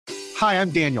Hi,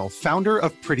 I'm Daniel, founder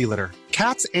of Pretty Litter.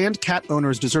 Cats and cat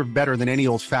owners deserve better than any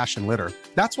old-fashioned litter.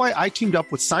 That's why I teamed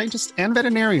up with scientists and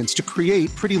veterinarians to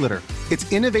create Pretty Litter.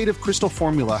 Its innovative crystal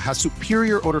formula has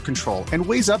superior odor control and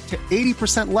weighs up to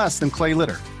 80% less than clay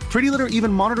litter. Pretty Litter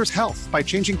even monitors health by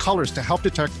changing colors to help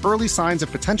detect early signs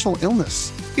of potential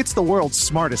illness. It's the world's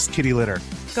smartest kitty litter.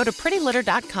 Go to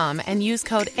prettylitter.com and use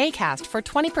code ACAST for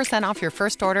 20% off your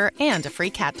first order and a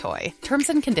free cat toy. Terms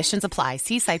and conditions apply.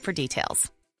 See site for details.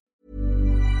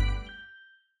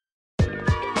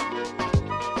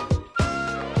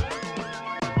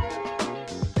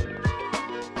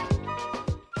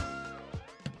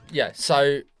 Yeah,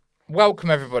 so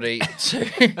welcome everybody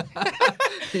to...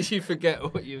 Did you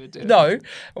forget what you were doing? No.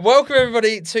 Welcome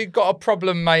everybody to Got a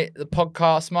Problem, Mate, the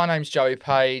podcast. My name's Joey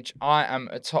Page. I am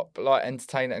a top light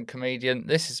entertainer and comedian.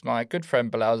 This is my good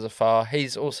friend Bilal Zafar.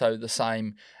 He's also the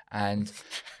same. And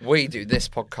we do this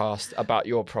podcast about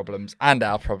your problems and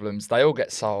our problems. They all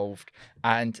get solved.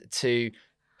 And to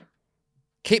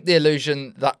keep the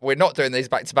illusion that we're not doing these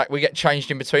back to back, we get changed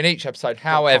in between each episode.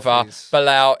 However,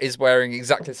 Bilal is wearing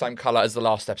exactly the same colour as the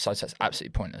last episode, so it's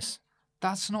absolutely pointless.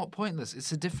 That's not pointless.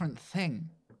 It's a different thing.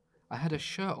 I had a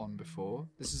shirt on before.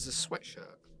 This is a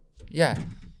sweatshirt. Yeah.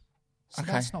 So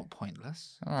Okay. That's not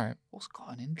pointless. All right. What's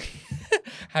got an intro?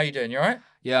 How you doing? You all right?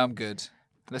 Yeah, I'm good.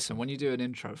 Listen, when you do an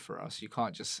intro for us, you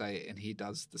can't just say it and he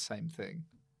does the same thing.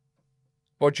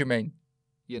 What do you mean?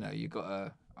 You know, you got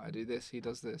to, I do this, he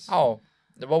does this. Oh,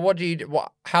 well, what do you?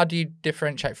 How do you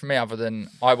differentiate from me other than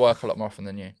I work a lot more often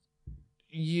than you?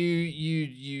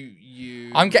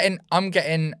 You. I'm getting,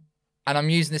 and I'm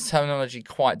using this terminology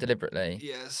quite deliberately.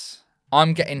 Yes.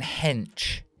 I'm getting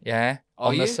hench, yeah,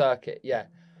 on the you? circuit, yeah.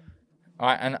 All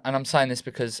right, and I'm saying this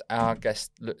because our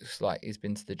guest looks like he's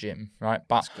been to the gym, right?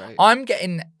 But That's great. I'm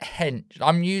getting hench.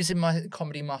 I'm using my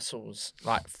comedy muscles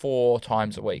like 4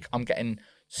 times a week. I'm getting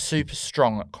super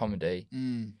strong at comedy.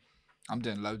 I'm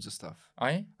doing loads of stuff.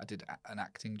 Are you? I did an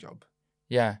acting job.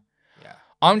 Yeah. Yeah.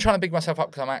 I'm trying to big myself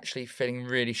up because I'm actually feeling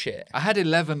really shit. I had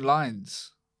 11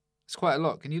 lines. It's quite a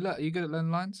lot. Are you good at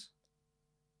learning lines?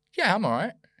 Yeah, I'm all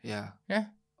right. Yeah. Yeah.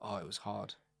 Oh, it was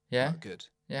hard. Yeah. Not good.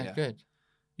 Yeah, good.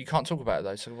 You can't talk about it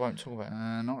though, so we won't talk about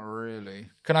it. Not really.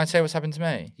 Can I tell you what's happened to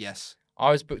me? Yes.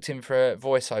 I was booked in for a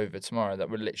voiceover tomorrow that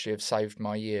would literally have saved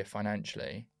my year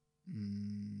financially.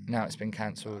 Now it's been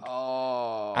cancelled.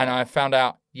 Oh. And I found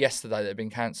out yesterday that it had been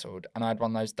cancelled. And I had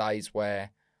one of those days where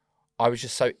I was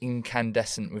just so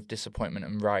incandescent with disappointment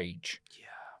and rage.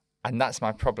 Yeah. And that's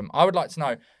my problem. I would like to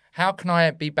know, how can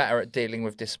I be better at dealing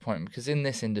with disappointment? Because in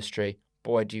this industry,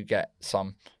 boy, do you get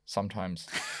sometimes.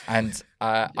 And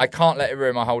I can't let it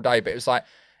ruin my whole day. But it was like,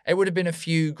 it would have been a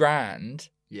few grand.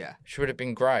 Yeah. Which would have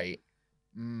been great.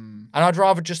 And I'd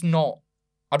rather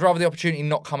the opportunity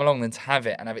not come along than to have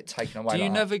it and have it taken away. Do you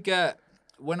like never get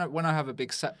when I have a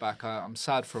big setback? I'm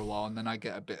sad for a while, and then I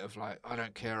get a bit of like, I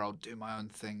don't care. I'll do my own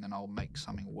thing, and I'll make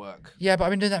something work. Yeah, but I've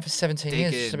been doing that for 17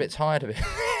 years. in. Just a bit tired of it.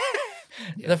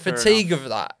 Yeah, the fair fatigue enough. of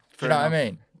that. Do Fair you know what I enough.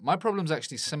 mean? My problem's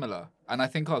actually similar, and I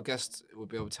think our guest would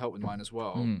be able to help with mine as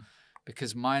well,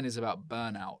 because mine is about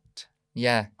burnout,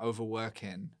 Yeah.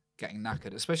 overworking, getting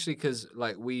knackered, especially because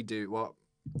like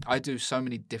I do so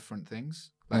many different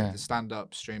things, like the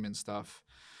stand-up, streaming stuff,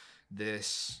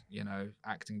 this,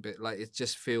 acting bit. Like it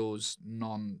just feels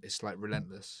it's like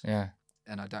relentless. Yeah.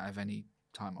 And I don't have any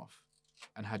time off.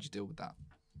 And how'd you deal with that?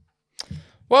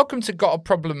 Welcome to Got a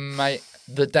Problem, Mate,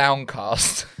 the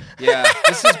Downcast. Yeah,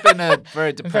 this has been a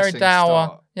very depressing Very dour.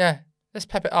 start. Yeah. Let's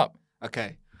pep it up.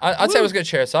 Okay, I'd say it was going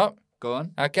to cheer us up. go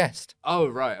on. Our guest. Oh,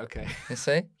 right, okay. You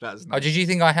see? That's Oh, nice. did you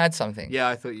think I had something? Yeah,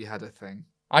 I thought you had a thing.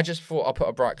 I just thought I'll put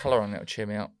a bright colour on it. It'll cheer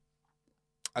me up.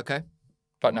 Okay.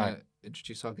 But no. Wanna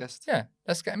introduce our guest? Yeah,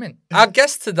 let's get him in. Our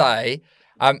guest today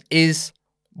is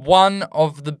one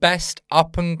of the best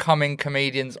up-and-coming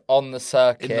comedians on the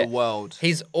circuit. In the world.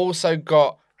 He's also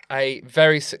got a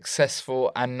very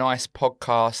successful and nice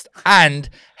podcast, and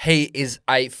he is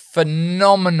a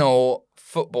phenomenal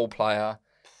football player.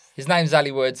 His name's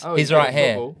Ali Woods. Oh, he's you right got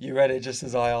here. football. You read it just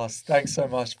as I asked. Thanks so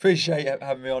much. Appreciate you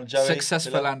having me on, Joey.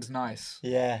 Successful and nice.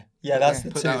 Yeah, that's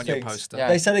the Put two that on your things. poster. Yeah.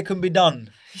 They said it couldn't be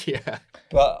done, Yeah.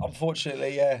 but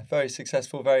unfortunately, yeah, very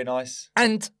successful, very nice.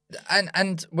 And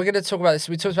we're going to talk about this.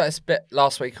 We talked about this a bit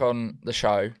last week on the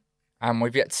show, and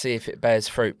we've yet to see if it bears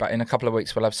fruit. But in a couple of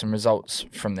weeks, we'll have some results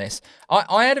from this.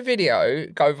 I had a video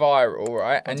go viral,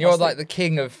 right? And you're like the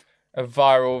king of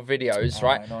viral videos,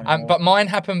 right? not anymore. But mine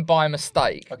happened by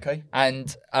mistake. Okay.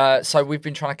 And so we've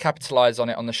been trying to capitalise on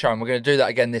it on the show, and we're going to do that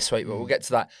again this week, but we'll get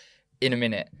to that in a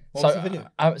minute. What was the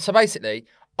video? So basically,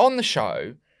 on the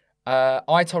show,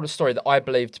 I told a story that I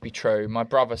believed to be true. My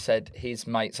brother said his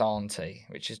mate's auntie,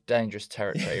 which is dangerous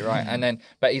territory, right?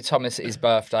 But he told me this at his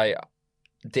birthday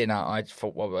dinner. I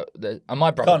thought, well, and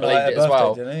my brother Can't believed like it a as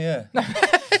well. birthday dinner,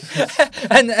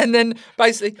 yeah. and then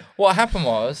basically what happened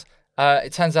was,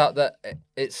 it turns out that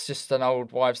it's just an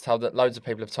old wives' tale that loads of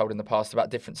people have told in the past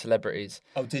about different celebrities.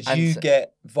 Oh, did And you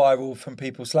get viral from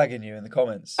people slagging you in the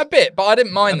comments? a bit, but I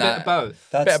didn't mind A that. bit of both.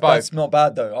 That's not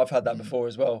bad though. I've had that before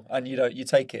as well, and you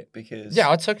take it because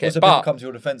Yeah, I took it, Also, but- people come to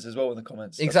your defense as well in the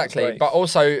comments. That's what's Exactly, great. but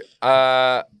also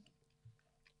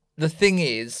the thing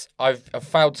is, I've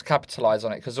failed to capitalise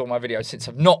on it because all my videos since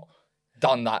have not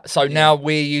done that. So now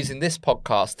we're using this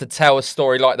podcast to tell a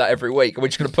story like that every week, and we're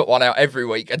just going to put one out every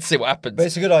week and see what happens. But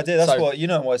it's a good idea. That's So- what you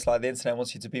know. What it's like. The internet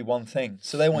wants you to be one thing,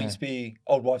 so they want you to be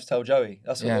old wives tell Joey.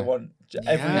 That's what Yeah. they want.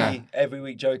 Every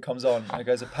week Joey comes on and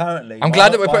goes. Apparently, I'm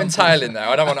glad that we're putting tail in there.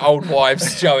 I don't want old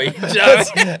wives, Joey. Who's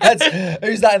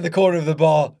that in the corner of the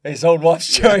bar? It's old wives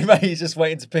Joey, mate. He's just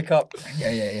waiting to pick up.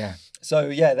 Yeah. So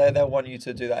yeah, they'll want you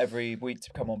to do that every week to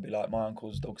come on, and be like my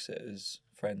uncle's dog sitters,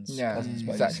 friends, Yeah, cousins,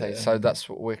 mates, exactly. yeah. So that's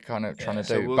what we're kind of trying to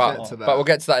so do. we'll but get to that. we'll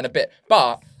get to that in a bit.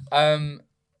 But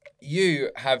you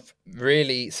have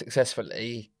really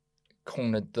successfully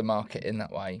cornered the market in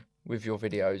that way with your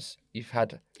videos. You've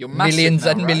had You're massive millions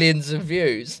now, and right? millions of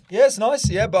views. Yeah, it's nice.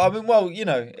 Yeah, but I mean, well, you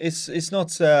know, it's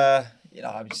not. I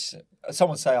mean,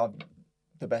 someone say I'm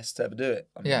the best to ever do it.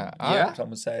 I mean, Yeah. Some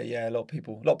would say, yeah, a lot of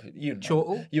people, you know,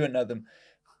 Chortle? you wouldn't know them.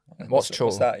 What's What's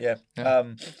Chortle? that? Yeah. Yeah.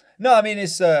 No, I mean,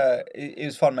 it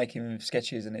was fun making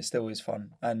sketches, and it still is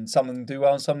fun. And some of them do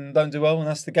well, and some of them don't do well, and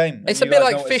that's the game. It's And a you bit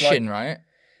guys know like what it's fishing, right?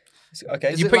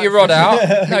 Okay. You it put like your rod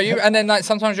fishing? out. No, and then like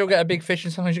sometimes you'll get a big fish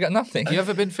and sometimes you get nothing. You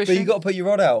ever been But fishing? you got to put your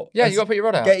rod out. Yeah, you got to put your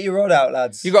rod out. Get your rod out,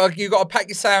 lads. You got to pack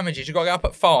your sandwiches. You got to get up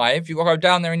at 5. You got to go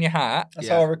down there in your hat. That's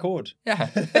Yeah. how I record. Yeah,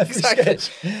 Every exactly.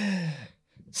 sketch.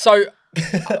 So,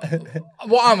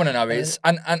 what I want to know is,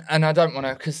 and I don't want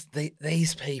to, because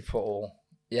these people,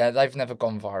 yeah, they've never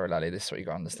gone viral, Ali. This is what you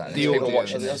got to understand. The These people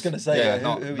audience. watching I was this. going to say,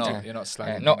 not, who not, you're not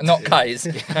slagging. Not K's.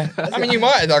 I mean, you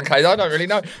might have done K's. I don't really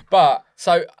know. But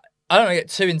so I don't want to get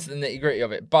too into the nitty gritty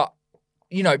of it. But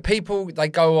you know, people they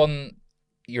go on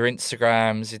your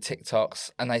Instagrams, your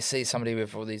TikToks, and they see somebody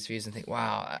with all these views and think,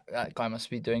 "Wow, that guy must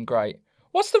be doing great."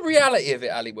 What's the reality of it,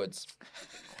 Ali Woods?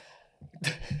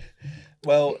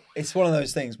 Well, it's one of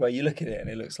those things where you look at it and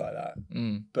it looks like that,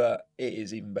 Mm. but it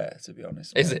is even better, to be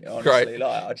honest. Is mate. it? Honestly, Great.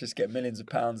 like I just get millions of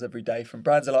pounds every day from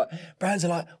brands. Are like,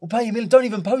 we'll pay you a million. Don't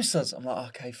even post us. I'm like,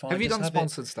 okay, fine. Have you just done have it.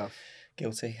 sponsored stuff?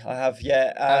 Guilty. I have.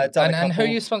 Yeah. Done a And who couple. are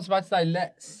you sponsored by today?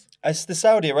 Let's. It's the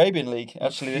Saudi Arabian League.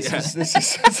 Actually, this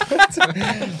is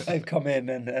they've come in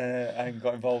and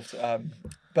got involved.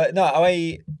 But no,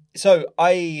 I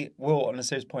will, on a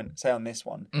serious point, say on this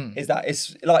one is that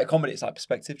it's like comedy. It's like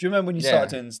perspective. Do you remember when you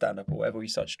started doing stand up or whatever? You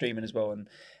started streaming as well,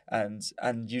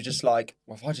 and you just like,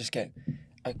 well, if I just get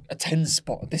a 10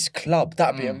 spot at this club,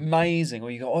 that'd be amazing.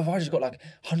 Or you go, oh, if I just got like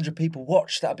 100 people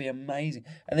watch, that'd be amazing.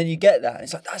 And then you get that, and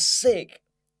it's like, that's sick.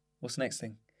 What's the next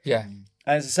thing? Yeah.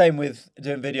 And it's the same with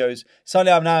doing videos.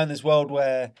 Suddenly I'm now in this world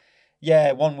where,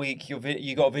 yeah, 1 week you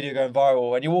got a video going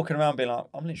viral and you're walking around being like,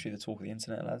 I'm literally the talk of the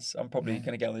internet, lads. I'm probably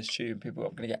going to get on this tube and people are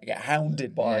going to get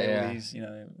hounded by all these, you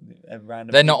know,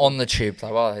 random They're not people. on the tube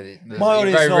though, are they? My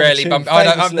audience very is not on the rarely tube, bump.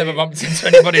 I've famously. never bumped into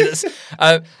anybody that's.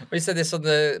 We said this on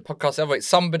the podcast the other week.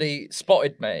 Somebody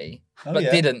spotted me, Oh, but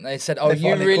yeah. didn't. They said, "Oh, They you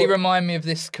finally really caught- remind me of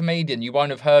this comedian. You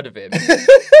won't have heard of him."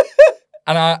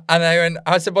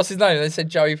 I said, "What's his name?" And they said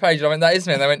Joey Page. And I went, "That is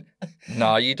me." And they went,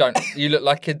 "No, you don't. You look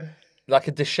like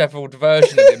a dishevelled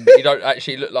version of him, but you don't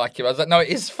actually look like him." I was like, "No, it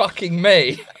is fucking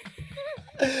me."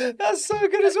 That's so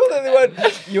good as well. Then they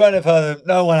went, you won't have heard of them.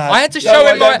 No one has. I had to No show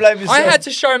one, him don't blame yourself. I had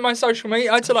to show him my social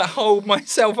media. I had to like hold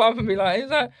myself up and be like, "Is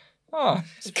that?" Oh,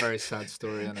 It's a very sad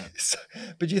story, isn't it?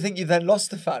 But do you think you then lost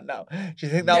the fan now? Do you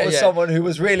think that Yeah, was yeah. someone who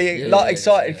was really Yeah, like yeah,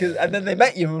 excited? yeah, 'Cause- and then they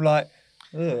met you and were like,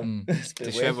 ugh, it's a bit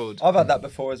weird. Dishevelled. I've had that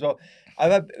before as well.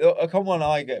 I've had a common one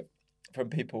I get from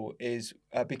people is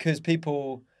because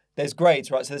people, there's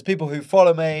grades, right? So there's people who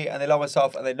follow me and they love my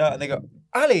stuff and they know and they go,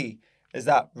 Ali, is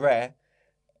that rare?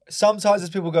 Sometimes there's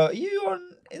people go, are you on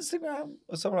Instagram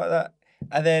or something like that?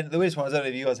 And then the weirdest one, I don't know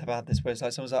if you guys have had this, where it's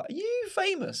like someone's like, are you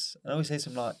famous? And I always say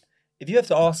something like, if you have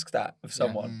to ask that of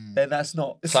someone, then that's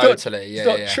not it's Totally, not,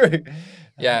 yeah, it's yeah. not true.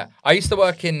 yeah. I used to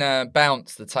work in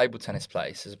Bounce, the table tennis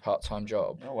place, as a part-time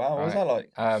job. Oh wow, what was that like?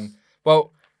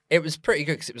 Well, it was pretty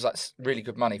good because it was like really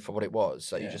good money for what it was.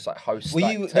 So you just like host. Were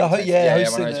like, you table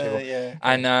tennis. one of hosting those people. yeah.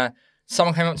 And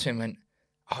someone came up to me and went,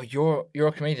 "Oh, you're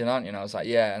a comedian, aren't you?" And I was like,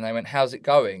 "Yeah." And they went, "How's it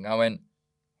going?" I went,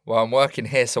 "Well, I'm working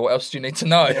here, so what else do you need to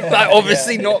know?" Like,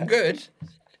 obviously not good.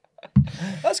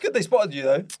 That's good. They spotted you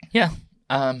though. Yeah.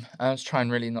 I was trying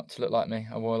really not to look like me.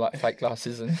 I wore like fake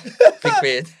glasses and big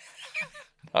beard.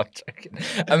 No, I'm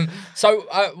joking.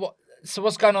 So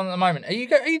what's going on at the moment? Are you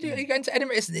going to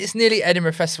Edinburgh? It's nearly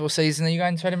Edinburgh Festival season. Are you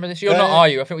going to Edinburgh this year? You're not, are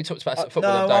you? I think we talked about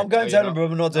football. No, I'm going to Edinburgh.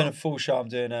 I'm not doing a full show. I'm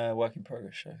doing a work in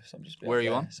progress show. So I'm just. Where are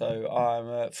you on? So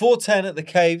I'm 410 at the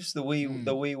Caves, the wee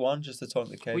one, just the top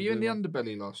of the Caves. Were you in the one.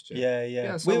 Underbelly last year?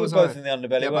 Yeah. So we were both in the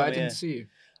Underbelly. Yeah, but I didn't see you.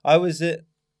 I was at.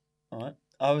 All right.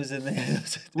 I was in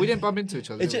the. We didn't bump into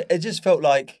each other. It just felt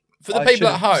like. For the people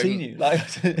at home, seen you. Like,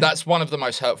 that's one of the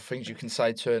most hurtful things you can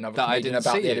say to another comedian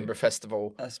about the Edinburgh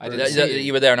Festival.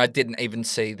 You were there, and I didn't even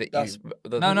see that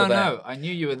you. No. I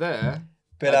knew you were there.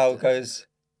 Bilal goes,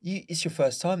 "It's your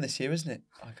first time this year, isn't it?"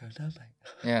 I go, "No, mate."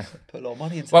 Yeah. Put a lot of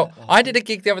money into that. Well, I did a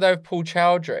gig the other day with Paul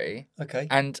Chowdhury. Okay.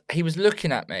 And he was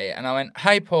looking at me, and I went,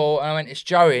 "Hey, Paul," and I went, "It's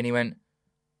Joey," and he went,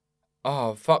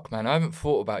 "Oh, fuck, man, I haven't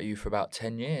thought about you for about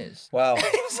 10 years." Wow. He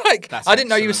was like, I didn't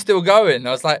know you were still going. I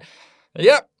was like,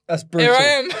 "Yep." That's brutal. Here I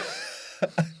am.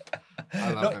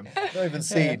 I love him. Not even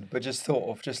seen, but just thought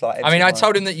of, just like. I mean, I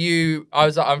told him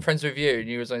that I'm friends with you, and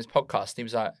you was on his podcast. And he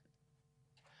was like,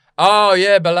 "Oh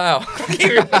yeah, Bilal."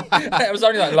 It was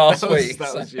only like last week.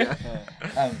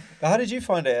 How did you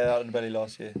find it at Underbelly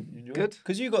last year? Good,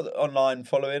 because you got the online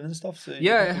following and stuff. So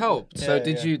it helped. Yeah,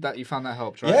 so you found that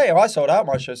helped, right? Yeah, I sold out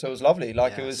my show, so it was lovely.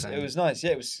 Like it was nice.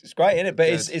 Yeah, it's great, isn't it? But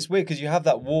it's weird because you have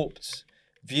that warped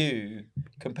view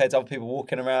compared to other people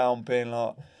walking around being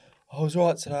like, I was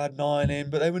right today, I had 9 in,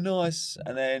 but they were nice.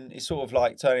 And then it's sort of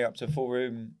like turning up to a full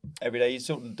room every day. You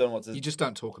sort of don't know what to. You just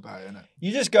don't talk about it, innit?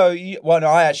 You just go. No,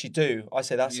 I actually do. I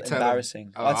say that's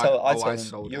embarrassing. I tell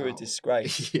them you're a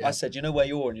disgrace. I said, you know where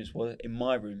you're, and you just were in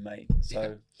my room, mate.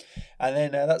 So, and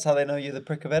then that's how they know you're the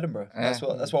prick of Edinburgh. That's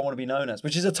what I want to be known as,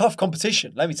 which is a tough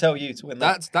competition. Let me tell you, to win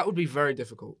that. That would be very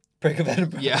difficult. Prick of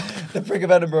Edinburgh. Yeah, the Prick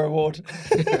of Edinburgh award.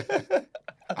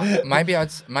 Maybe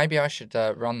I should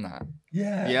run that.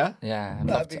 Yeah.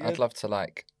 I'd love to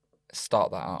like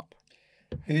start that up.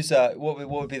 Who's what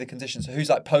would be the conditions? So who's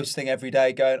like posting every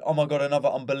day, going, "Oh my god, another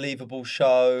unbelievable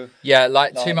show." Yeah,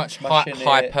 like too much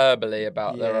hyperbole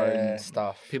about their own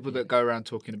stuff. People that go around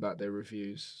talking about their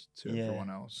reviews to everyone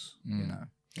else, you know,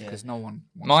 because no one.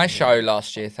 My show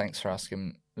last year, thanks for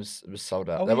asking, was sold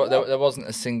out. There wasn't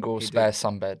a single spare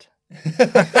sunbed.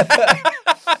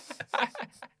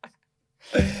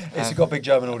 It's got a big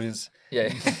German audience.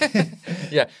 Yeah,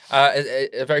 yeah.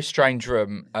 A very strange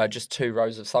room, just 2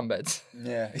 rows of sunbeds.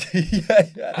 Yeah.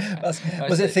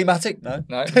 Was it thematic? No.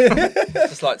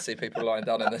 Just like to see people lying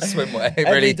down in their swimwear. It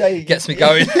really gets me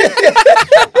going.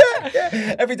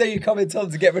 Every day you come in, tell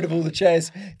them to get rid of all the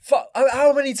chairs.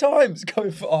 How many times?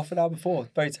 Going for half an hour before.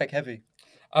 Very tech heavy.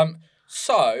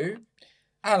 So,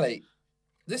 Ali,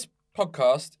 this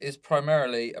podcast is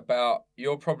primarily about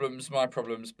your problems, my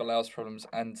problems, Bilal's problems,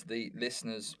 and the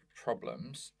listeners'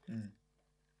 problems.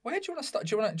 Where do you want to start?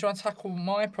 Do you want to tackle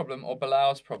my problem or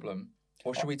Bilal's problem,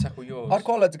 or should we tackle yours? I'd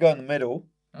quite like to go in the middle,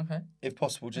 okay, if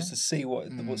possible, just to see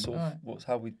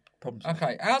how we problems.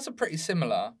 Okay, ours are pretty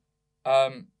similar.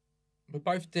 We're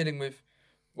both dealing with.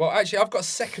 Well, actually, I've got a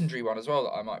secondary one as well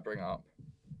that I might bring up.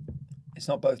 It's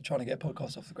not both trying to get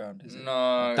podcasts off the ground, is it?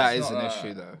 No, that is an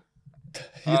issue though.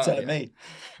 You're telling me.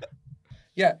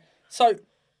 Yeah. So,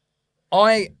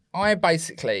 I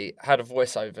basically had a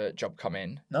voiceover job come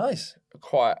in. Nice.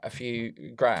 Quite a few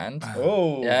grand.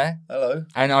 Oh. Yeah. Hello.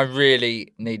 And I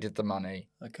really needed the money.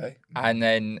 Okay. And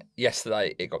then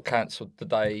yesterday it got cancelled the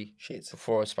day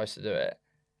before I was supposed to do it.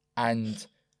 And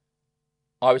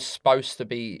I was supposed to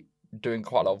be doing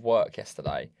quite a lot of work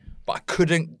yesterday, but I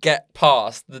couldn't get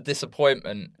past the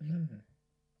disappointment.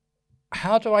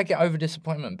 How do I get over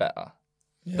disappointment better?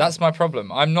 Yeah. That's my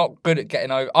problem. I'm not good at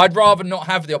getting over. I'd rather not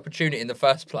have the opportunity in the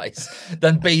first place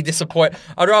than be disappointed.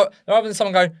 I'd rather than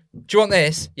someone go, "Do you want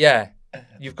this?" Yeah,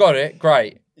 you've got it.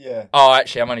 Great. Yeah. Oh,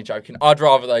 actually, I'm only joking. I'd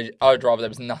rather there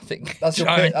was nothing. That's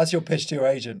your pitch to your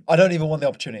agent. I don't even want the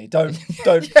opportunity. Don't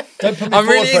put me I'm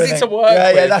really easy to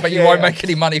work with, but you won't make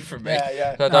any money from me.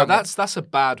 Yeah. So no, that's a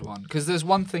bad one, because there's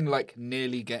one thing like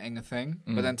nearly getting a thing,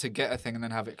 but then to get a thing and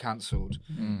then have it cancelled.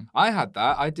 I had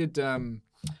that.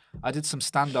 I did some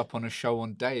stand-up on a show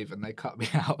on Dave, and they cut me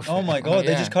out of it. Oh my god,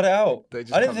 they just cut it out. I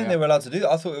didn't think they were allowed to do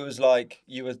that. I thought it was like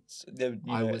you were.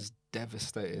 I was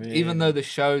devastated. Really? Even though the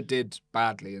show did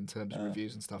badly in terms of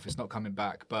reviews and stuff, it's not coming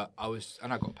back. But I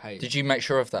got paid. Did you make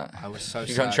sure of that? I was so.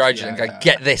 You got to your agent and go,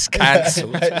 "Get this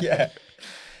cancelled." Yeah.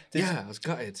 I was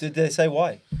gutted. Did they say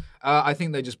why? I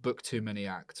think they just booked too many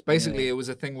acts. Basically, it was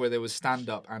a thing where there was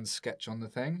stand-up and sketch on the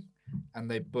thing,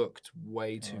 and they booked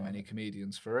way too many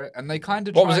comedians for it. And they kind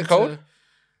of What was it called?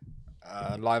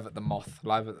 Live at the Moth.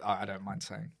 I don't mind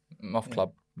saying. Moth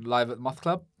Club. Live at the Moth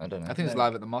Club? I don't know. I think it's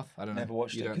Live at the Moth. I don't know. Never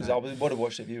watched You it don't because know. I would have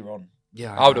watched it if you were on.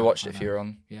 Yeah, I would have know, watched I it if know. you were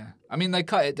on. Yeah. I mean, they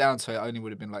cut it down so it only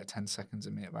would have been like 10 seconds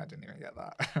of me, but I didn't even get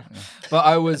that. But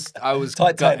I was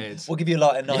Tight 10. gutted. We'll give you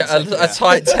like a 9 Yeah, seconds. a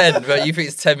tight 10, but you think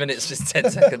it's 10 minutes, just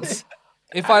 10 seconds.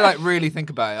 If I like really think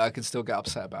about it, I can still get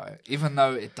upset about it, even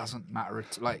though it doesn't matter.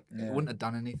 It wouldn't have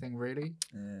done anything really.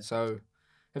 Yeah. So,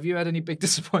 have you had any big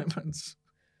disappointments?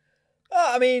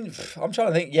 I mean, I'm trying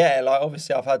to think. Yeah, like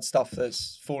obviously I've had stuff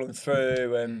that's fallen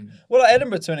through, and well, like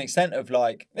Edinburgh to an extent of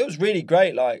like it was really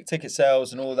great, like ticket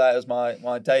sales and all that. It was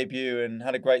my debut and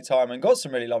had a great time and got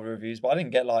some really lovely reviews, but I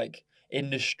didn't get like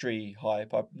industry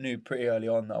hype. I knew pretty early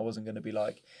on that I wasn't going to be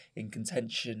like in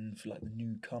contention for like the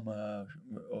newcomer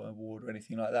award or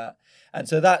anything like that. And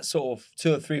so that sort of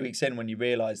 2 or 3 weeks in, when you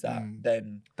realise that,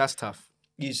 then That's tough.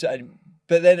 you said.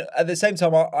 But then at the same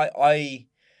time,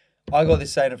 I got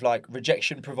this saying of like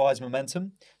rejection provides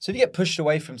momentum. So if you get pushed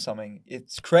away from something,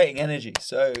 it's creating energy.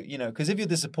 So because if you're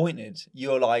disappointed,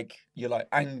 you're like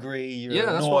angry, you're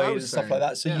that's what I annoyed was and stuff saying. like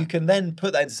that. So Yeah. you can then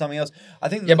put that into something else. I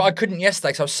think. Yeah, but I couldn't yesterday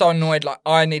because I was so annoyed. Like,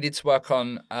 I needed to work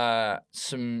on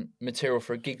some material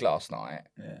for a gig last night,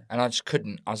 and I just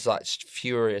couldn't. I was like just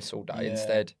furious all day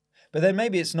instead. But then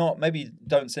maybe it's not. Maybe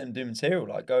don't sit and do material.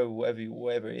 Like go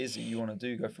whatever it is that you want to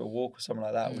do. Go for a walk or something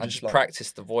like that. Or I just like,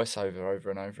 practiced the voiceover over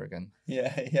and over again.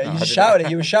 Yeah. No, You I just didn't. shouted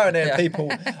it. You were shouting it at Yeah.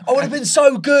 people. I would have been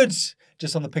so good.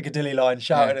 Just on the Piccadilly line,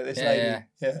 shouting Yeah, at this yeah,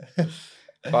 lady. Yeah.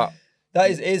 But That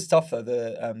is tough though.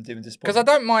 The doing disappointment. because I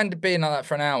don't mind being like that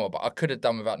for an hour, but I could have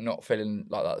done without not feeling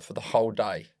like that for the whole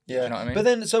day. Yeah. Do you know what I mean? But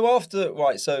then, so after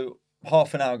so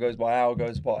half an hour goes by, hour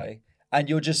goes by, and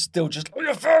you're just still oh,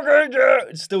 you're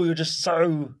fucking still you're just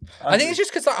so. I think it's just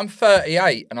because like, I'm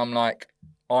 38 and I'm like,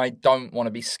 I don't want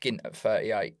to be skint at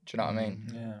 38. Do you know what I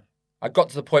mean? Yeah. I got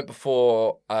to the point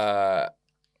before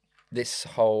this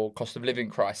whole cost of living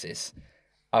crisis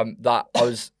that I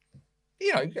was,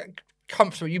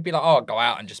 comfortable. You'd be like, oh, I'll go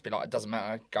out and just be like, it doesn't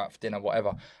matter, go out for dinner,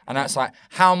 whatever. And that's like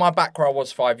how my back where I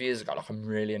was 5 years ago. Like, I'm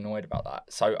really annoyed about that.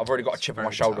 So I've already got a chip on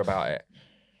my shoulder about it.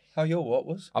 How your what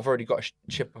was? I've already got a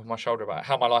chip on my shoulder about it.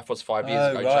 How my life was 5 years Oh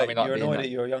ago. right, Do you know what I mean? Like you're being annoyed like-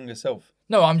 at your younger self.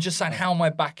 No, I'm just saying how am I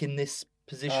back in this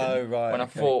position? Oh, right, When I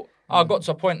okay. thought, I got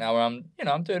to a point now where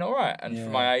I'm doing all right. And Yeah. for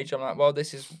my age, I'm like, well,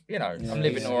 this is, I'm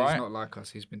living all He's right. not like us.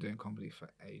 He's been doing comedy for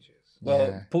ages. Well,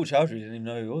 Yeah. Paul Chowdhury didn't even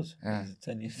know who he was. Yeah.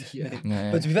 10 years. Yeah.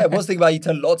 But to be fair, one thing about you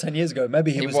tell a lot 10 years ago.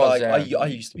 Maybe he was like, yeah. I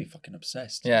used to be fucking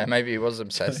obsessed. Yeah, maybe he was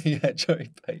obsessed. Yeah, Joey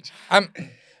Page.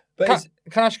 But Can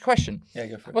it's, I ask you a question? yeah,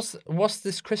 go for it. What's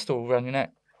this crystal around your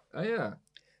neck? Oh yeah.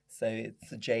 So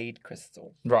it's a jade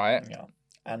crystal. Right. Yeah.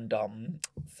 And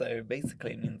so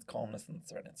basically it means calmness and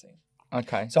serenity.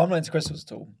 Okay. So I'm not into crystals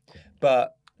at all.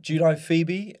 But do you know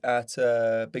Phoebe at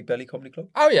Big Belly Comedy Club?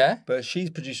 Oh yeah. But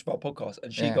she's produced our podcast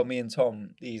and she Yeah. got me and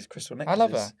Tom these crystal necklaces. I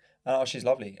love her. Oh, she's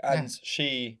lovely. And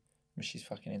she's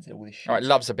fucking into all this shit. All right,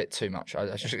 love's a bit too much.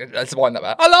 Let's wind that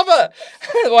back. I love her.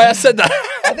 The way I said that.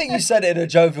 I think you said it in a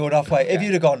jovial enough way. If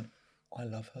you'd have gone, I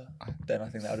love her, then I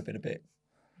think that would have been a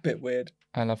bit weird.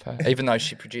 I love her, even though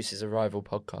she produces a rival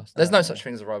podcast. There's no such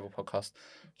thing as a rival podcast.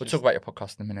 We'll talk about your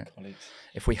podcast in a minute,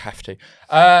 if we have to.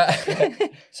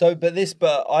 So, but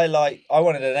I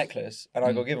wanted a necklace and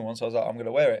I got given one, so I was like, I'm going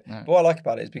to wear it. But what I like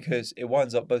about it is because it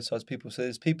winds up both sides of people. So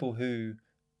there's people who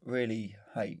really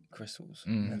hate crystals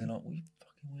and they're like, what are you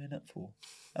fucking wearing that for?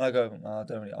 And I go, I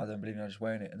don't believe in it, I'm just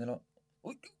wearing it. And they're like,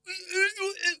 what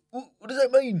does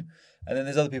that mean? And then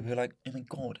there's other people who are like, oh my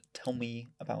God, tell me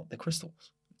about the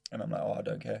crystals. And I'm like, oh, I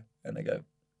don't care. And they go,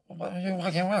 what are you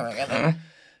fucking wearing?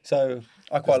 So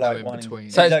I quite There's no like in one. between.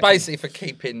 So it's Exactly. basically for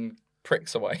keeping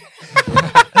pricks away.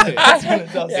 That's what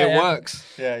it does. It works.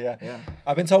 Yeah.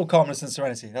 I've been told calmness and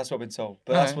serenity. That's what I've been told.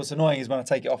 But that's Alright. what's annoying is when I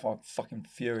take it off, I'm fucking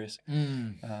furious.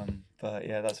 But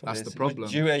yeah, that's what That's it is. the problem.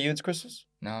 Are you into crystals?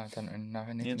 No, I don't really know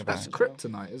anything Ian's about That's it.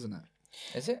 kryptonite, isn't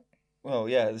it? Is it? Well,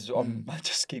 yeah. I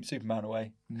just keep Superman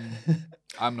away.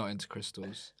 I'm not into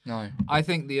crystals. No. I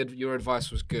think your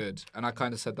advice was good, and I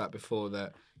kind of said that before.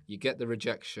 That you get the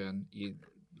rejection, you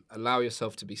allow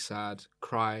yourself to be sad,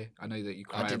 cry. I know that you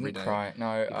cry I didn't every day. cry.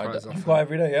 No, He I cries don't. often. You cry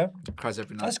every day, yeah? He cries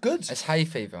every night. That's good. It's hay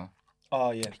fever.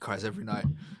 Oh, yeah. He cries every night.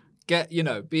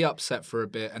 Be upset for a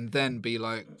bit, and then be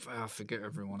like, forget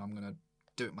everyone. I'm gonna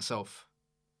do it myself.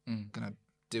 Gonna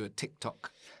do a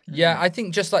TikTok. Yeah, I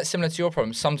think just like similar to your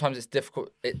problem, sometimes it's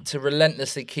difficult to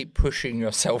relentlessly keep pushing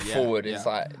yourself forward. It's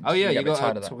like, oh yeah, you get a bit got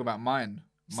tired to of that. talk about mine.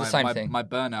 It's the same my, thing. My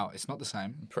burnout. It's not the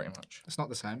same. Pretty much. It's not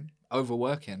the same.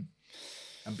 Overworking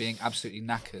and being absolutely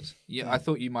knackered. Yeah, I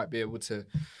thought you might be able to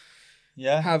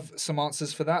Yeah. have some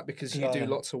answers for that because you do Yeah.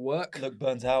 lots of work. Look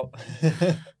burnt out.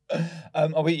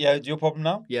 Are we? Yeah. Your problem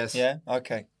now? Yes. Yeah.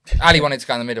 Okay. Ali wanted to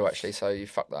go in the middle, actually, so you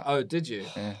fucked that. Oh, did you?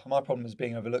 My problem is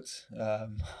being overlooked.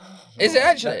 Is it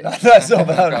actually? That's not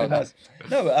bad. Nice.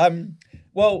 No,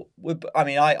 well,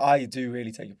 I do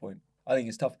really take your point. I think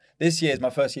it's tough. This year is my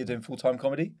first year doing full-time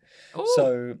comedy. Ooh.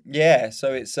 So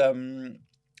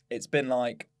it's been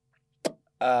like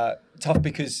tough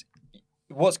because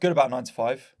what's good about 9 to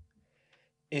 5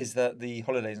 is that the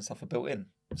holidays and stuff are built in.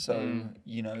 So,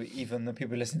 even the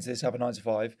people who listen to this have a 9 to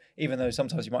 5, even though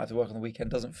sometimes you might have to work on the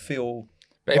weekend, doesn't feel.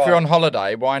 But if you're on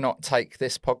holiday, why not take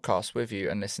this podcast with you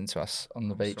and listen to us on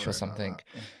the beach or something?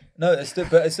 No,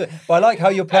 but I like how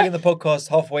you're plugging the podcast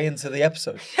halfway into the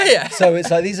episode. Yeah. So it's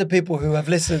like these are people who have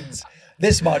listened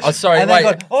this much. Oh, sorry, and wait.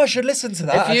 then gone, I should listen to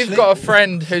that. If you've got a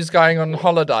friend who's going on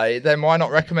holiday, then why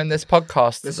not recommend this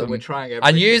podcast to Listen, them? we're trying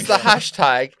and use the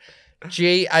hashtag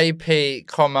GAP,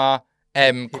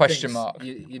 M question mark.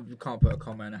 You can't put a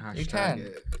comma in a hashtag. You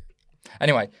can.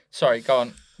 Anyway, sorry, go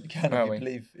on. Where are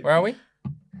we? Where are we?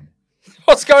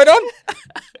 What's going on?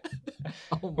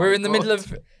 We're in the middle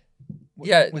of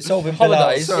we're solving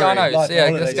holidays. Sorry, Yeah, I know. life So, yeah,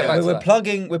 holidays. let's get back to we're that.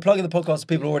 plugging the podcast to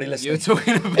people already listening. You're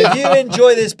talking about. If you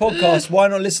enjoy this podcast, why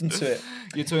not listen to it?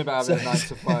 You're talking about having a 9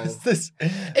 to 5.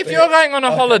 If you're going on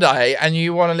a holiday and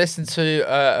you want to listen to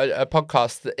a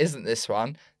podcast that isn't this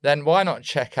one, then why not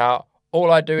check out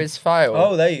All I Do Is Fail?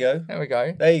 Oh, there you go. There we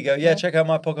go. There you go. Yeah, check out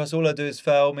my podcast. All I Do Is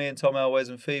Fail. Me and Tom Elwes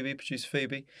and Phoebe, producer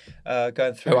Phoebe,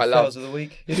 going through Who I fails love. of the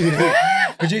week.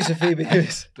 Producer Phoebe,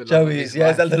 who's The love of Joey's. his Yeah,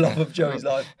 is that life. the love of Joey's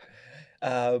life?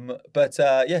 But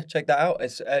check that out.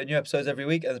 It's new episodes every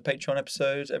week and the Patreon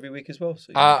episodes every week as well.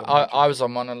 So I was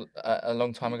on one a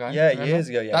long time ago. Yeah, remember? years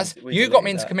ago, yeah. That's, We you did got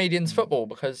me into that. comedians football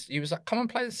because you was like, come and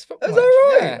play this football. Is match.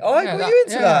 that right? Yeah, I yeah, got you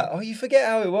into yeah. that. Oh, you forget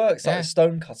how it works. Yeah. Like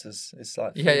stonecutters. It's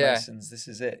like Yeah, yeah. Freemasons. This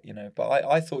is it, But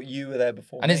I thought you were there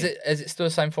before And me. is it still the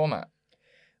same format?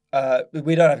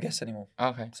 We don't have guests anymore.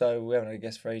 Okay. So we haven't had a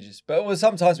guest for ages. But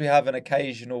sometimes we have an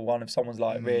occasional one if someone's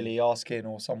like really asking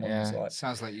or someone's Yeah. like.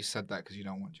 Sounds like you said that because you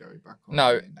don't want Joey back on.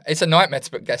 No, it's a nightmare to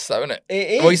book guests, though, isn't it? It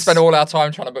is. We spend all our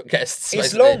time trying to book guests. It's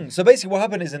basically. long. So basically, what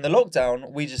happened is in the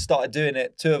lockdown, we just started doing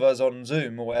it, 2 of us on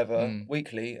Zoom or whatever,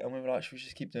 weekly, and we were like, should we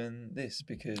just keep doing this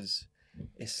because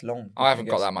it's long. I haven't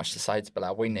got that much to say to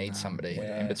Bilal. We need somebody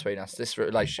Yeah. in between us. This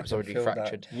relationship's already feel that.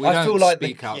 fractured. We I don't feel like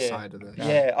speak outside of this.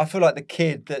 Yeah, I feel like the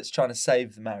kid that's trying to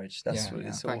save the marriage. That's Yeah, what yeah.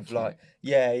 it's sort Thank of you. like.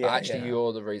 Yeah, yeah. But actually, yeah.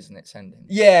 you're the reason it's ending.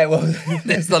 Yeah, well,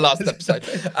 This is the last episode.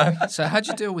 So how'd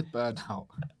you deal with burnout?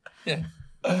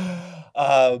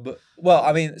 well,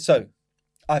 I mean, so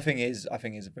I think it's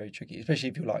very tricky, especially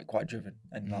if you're like quite driven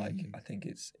and like I think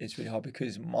it's really hard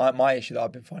because my issue that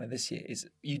I've been finding this year is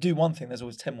you do one thing, there's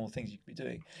always 10 more things you could be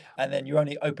doing, and then you're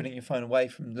only opening your phone away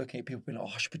from looking at people being like,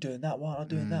 oh, I should be doing that. Why am I not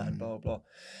doing that? And blah blah blah.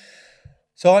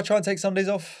 So I try and take Sundays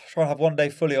off, try and have one day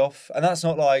fully off, and that's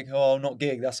not like not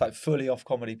gig. That's like fully off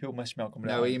comedy. People mess me up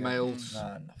comedy. No I don't emails?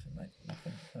 Nah, nothing, mate.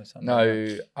 Nothing. No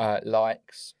Sunday. No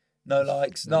likes. No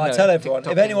likes. No, I No, tell everyone.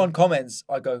 TikTok If anyone comments,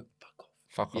 I go, fuck off.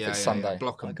 Fuck off. Yeah, It's yeah, Sunday. yeah.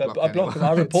 Block them. I block them.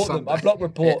 I report them. I block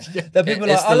report. Yeah. Then people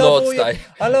are It's like, the Lord's I Day.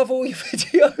 love all your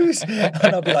videos.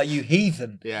 And I'll be like, you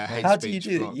heathen. Yeah, hate How do you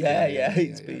speech do block. that? Yeah, Yeah, hate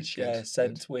yeah, speech. good, Yeah, good.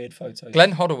 send weird photos.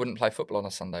 Glenn Hoddle wouldn't play football on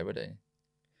a Sunday, would he?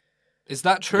 Is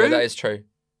that true? Yeah, that is true.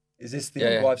 Is this the Yeah,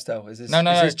 yeah. wives' tale? Is this, No.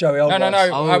 is this Joey No. Oldwife's?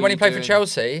 Oh, When he you're played for doing-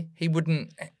 Chelsea, he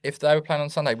wouldn't. If they were playing on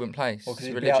Sunday, he wouldn't play. Or because He's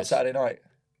he'd be out religious. Saturday night.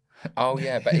 Oh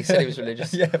yeah, but he said he was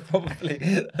religious. Yeah, probably.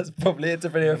 That's probably a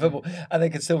different era of football. And they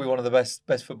could still be one of the best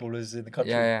footballers in the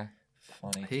country. Yeah.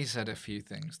 Funny. He said a few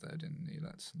things though, didn't he?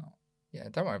 Let's not. Yeah,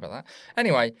 don't worry about that.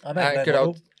 Anyway, I met Glenn good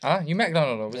old. Hoddle. You met Glenn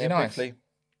Hoddle. Was Yeah, he nice? briefly.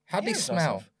 How did he Yeah, he was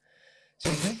smell? nice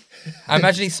Excuse me? I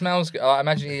imagine he smells good. I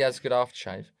imagine he has good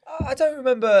aftershave. I don't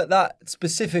remember that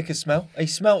specific a smell. He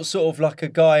smelt sort of like a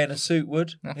guy in a suit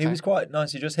would. He Okay. was quite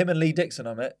nicely dressed. Him and Lee Dixon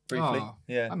I met briefly. Oh,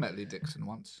 Yeah. I met Lee Dixon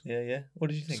once. Yeah. What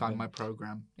did you think? Signed of my him?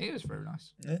 program. He was very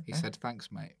nice. Yeah. He said,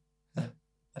 "Thanks, mate."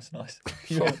 That's nice.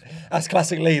 That's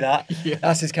classic Lee, that.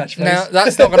 That's his catchphrase. Now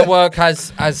that's not going to work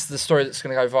as the story that's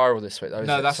going to go viral this week, though. Is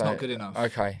No, it? that's So- not good enough.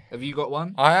 Okay, Have you got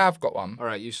one? I have got one. All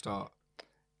right, you start.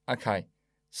 Okay,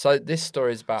 so this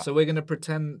story is about So we're gonna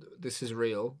pretend this is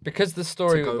real. because the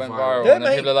story to go went viral. viral, Yeah, and then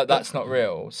mate. people are like, "That's not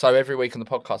real." So every week on the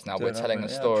podcast now, Do we're it that telling way.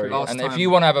 the Yeah, story. true. Last And if time- you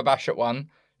want to have a bash at one,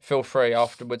 feel free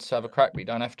afterwards to have a crack, but you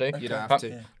don't have to. You don't have But-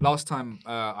 to. Last time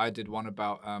I did one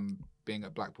about being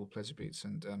at Blackpool Pleasure Beats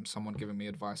and someone giving me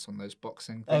advice on those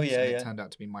boxing things. Oh, yeah, and yeah. It turned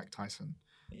out to be Mike Tyson.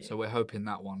 So we're hoping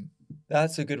that one.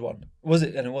 That's a good one. Was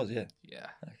it? And it was, yeah. Yeah.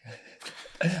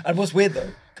 And what's weird though,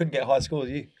 couldn't get a high score as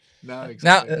you. No, Now,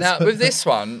 exactly. now with this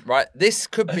one, right? This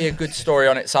could be a good story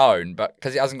on its own, but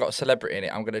because it hasn't got a celebrity in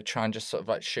it, I'm going to try and just sort of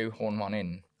like shoehorn one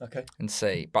in Okay. and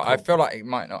see. But I feel like it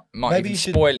might Maybe even you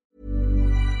should- spoil.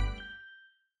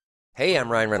 Hey, I'm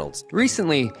Ryan Reynolds.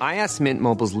 Recently, I asked Mint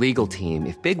Mobile's legal team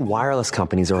if big wireless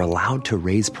companies are allowed to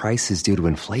raise prices due to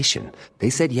inflation. They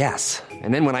said yes.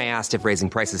 And then when I asked if raising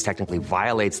prices technically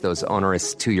violates those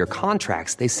onerous 2-year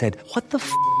contracts, they said, "What the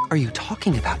f*** are you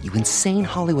talking about, you insane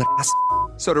Hollywood ass?"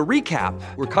 So to recap,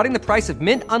 we're cutting the price of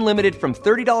Mint Unlimited from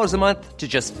 $30 a month to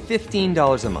just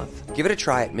 $15 a month. Give it a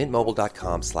try at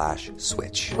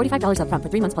mintmobile.com/switch. $45 up front for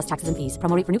 3 months plus taxes and fees.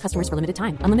 Promo rate for new customers for limited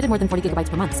time. Unlimited more than 40 gigabytes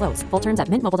per month. Slows full terms at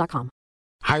mintmobile.com.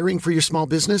 Hiring for your small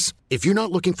business? If you're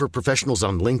not looking for professionals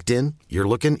on LinkedIn, you're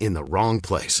looking in the wrong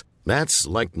place. That's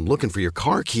like looking for your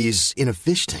car keys in a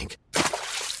fish tank.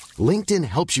 LinkedIn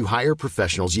helps you hire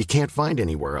professionals you can't find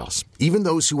anywhere else, even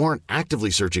those who aren't actively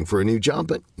searching for a new job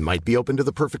but might be open to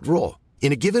the perfect role.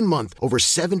 In a given month, over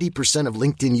 70% of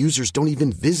LinkedIn users don't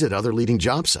even visit other leading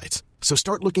job sites. So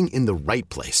start looking in the right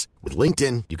place. With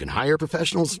LinkedIn, you can hire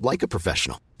professionals like a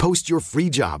professional. Post your free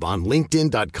job on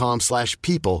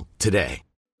linkedin.com/people today.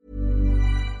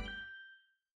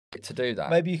 To do that.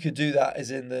 Maybe you could do that as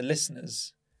in the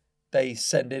listeners. They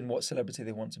send in what celebrity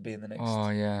they want to be in the next. Oh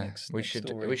yeah, next we should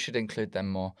story. include them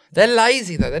more. They're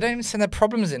lazy though. They don't even send their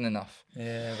problems in enough.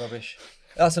 Yeah, rubbish.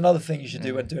 That's another thing you should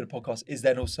do when doing a podcast. Is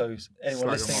then also anyone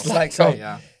Throw listening, them it's off.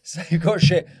 like so you've got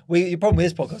shit. Your problem with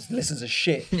this podcast, the listeners are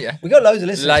shit. Yeah. We got loads of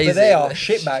listeners, Lazy. but they are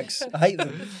shit bags. I hate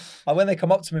them. And when they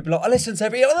come up to me, be like, I listen to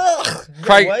every. Ugh,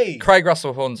 Craig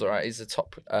Russell Horn's alright. He's the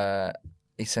top.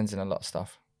 He sends in a lot of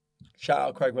stuff. Shout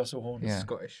out Craig Russell Horn. Yeah.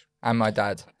 Scottish. And my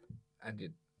dad. And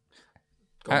you.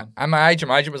 Go on. And my agent.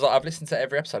 My agent was like, I've listened to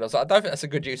every episode. I was like, I don't think that's a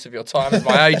good use of your time as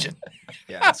my agent.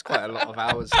 Yeah, that's quite a lot of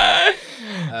hours.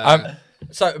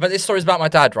 But this story is about my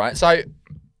dad, right? So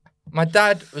my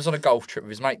dad was on a golf trip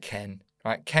with his mate Ken.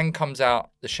 Right, Ken comes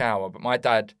out the shower, but my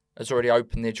dad has already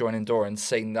opened the adjoining door and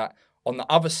seen that on the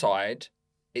other side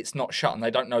it's not shut, and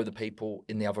they don't know the people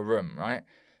in the other room, right?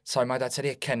 So my dad said,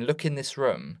 "Here, Ken, look in this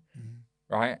room,"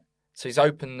 right? So he's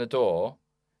opened the door,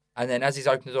 and then as he's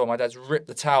opened the door, my dad's ripped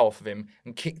the towel off of him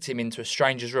and kicked him into a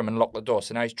stranger's room and locked the door.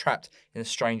 So now he's trapped in a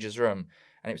stranger's room,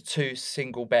 and it was 2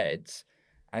 single beds,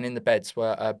 and in the beds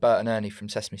were Bert and Ernie from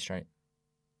Sesame Street.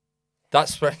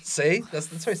 That's where, see, that's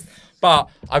the twist. But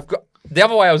I've got the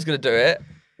other way I was going to do it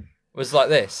was like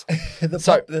this.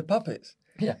 the puppets.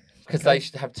 Yeah, because they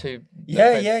should have 2.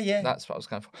 Yeah. That's what I was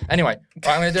going for. Anyway, right,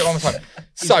 I'm going to do it one more time.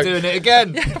 He's doing it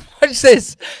again. Watch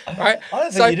this. Right. I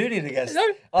don't think you do need a guest. No.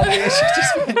 I think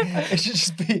it should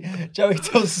just be Joey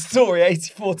tells the story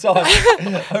 84 times.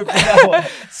 Hopefully that one.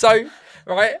 So,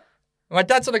 right, my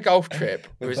dad's on a golf trip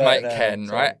with his mate Bert and Ken,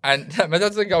 Ernie, right? And my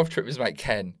dad's on a golf trip with his mate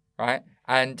Ken, right?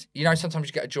 And you know, sometimes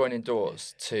you get adjoining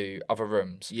doors to other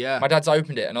rooms. Yeah. My dad's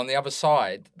opened it, and on the other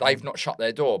side, they've not shut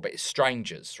their door, but it's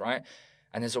strangers, right?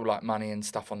 And there's all like money and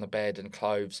stuff on the bed and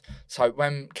clothes. So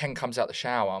when Ken comes out the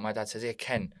shower, my dad says, "Here,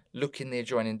 Ken, look in the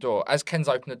adjoining door." As Ken's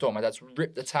opened the door, my dad's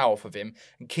ripped the towel off of him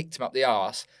and kicked him up the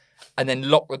arse, and then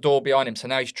locked the door behind him. So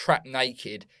now he's trapped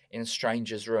naked in a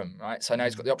stranger's room, right? So now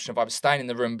he's got the option of either staying in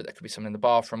the room, but there could be someone in the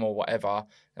bathroom or whatever,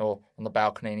 or on the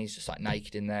balcony, and he's just like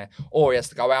naked in there. Or he has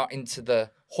to go out into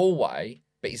the hallway,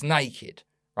 but he's naked,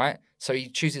 right? So he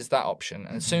chooses that option.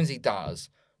 And as soon as he does,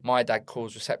 my dad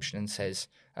calls reception and says,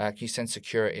 "Can you send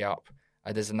security up?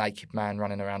 There's a naked man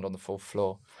running around on the 4th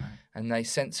floor." And they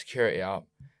sent security up,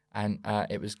 and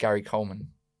it was Gary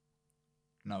Coleman.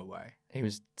 No way. He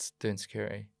was doing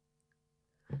security.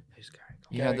 Who's Gary?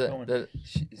 You know, Gary Coleman.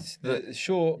 the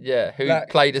short, yeah, who black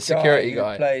played a security who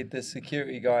guy. played the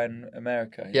security guy in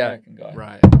America. Yeah. American guy.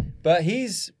 Right. But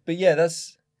yeah,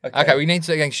 that's Okay, we need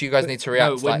to again. You guys need to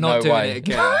react. No, we're like, not no doing way. it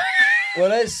again. Well,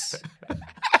 let's.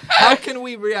 How can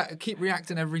we keep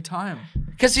reacting every time?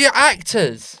 Because you're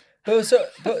actors. So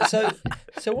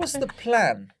what's the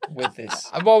plan with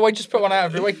this? Well, we just put one out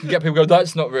every week and get people to go,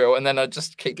 "That's not real," and then I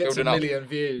just keep Gets a building up. million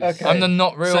views. Okay. I'm the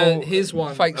not real. So here's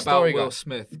one fake about story Will guy.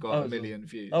 Smith got a million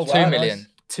views. Oh, wow, 2 million. nice.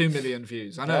 2 million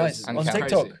views. I know. Nice. It's On crazy.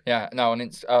 TikTok? Yeah, no, on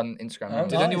Instagram. Oh,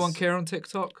 Did nice. anyone care on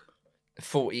TikTok?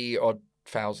 40-odd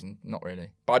thousand, not really.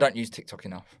 But I don't use TikTok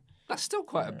enough. That's still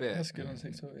quite a bit. That's good on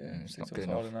TikTok. Yeah, it's not TikTok's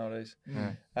good harder nowadays.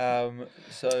 Yeah.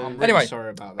 So I'm really Anyway,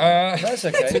 sorry about that. that's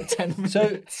okay.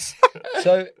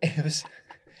 So it was.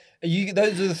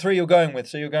 Those are the 3 you're going with.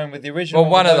 So you're going with the original.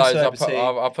 Well, one of those, Celebrity,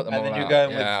 I'll put them and all then you're out. going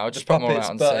with Yeah, I'll just the put them all puppets,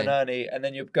 out and Bert see. and Ernie, and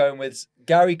then you're going with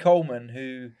Gary Coleman,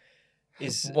 who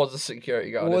was a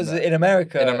security guard. in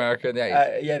America. In America in the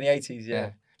 80s. Yeah, in the 80s.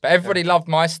 Yeah. But everybody loved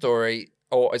my story,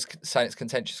 or is saying it's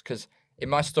contentious, because in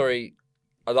my story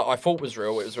that I thought was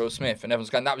real, it was Will Smith, and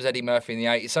everyone's going, that was Eddie Murphy in the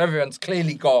 80s. So everyone's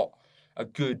clearly got a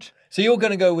good. So you're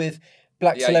going to go with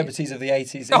black Yeah, celebrities of the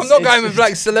 80s. I'm not going with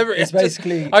black celebrities. It's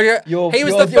basically... He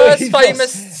was the first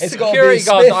famous security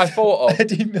guard that I thought of.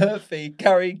 Eddie Murphy,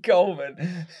 Gary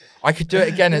Coleman. I could do it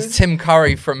again as Tim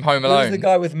Curry from Home Alone. Who's the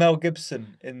guy with Mel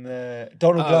Gibson in the...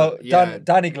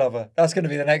 Danny Glover. That's going to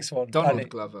be the next one. Donald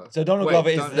Glover. So Donald Glover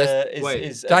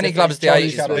is Danny Glover's the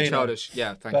 80s. Childish.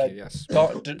 Yeah, thank you, yes.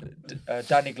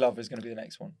 Danny Glover is going to be the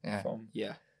next one. Yeah.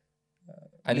 Yeah.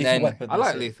 And Lethal then Weapon, I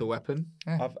like Lethal Weapon.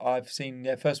 I've seen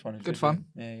first one. Good fun.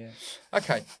 Yeah.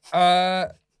 okay.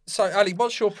 So Ali,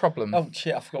 what's your problem? Oh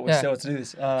shit! I forgot we still had to do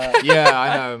this. Yeah,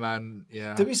 I know, man.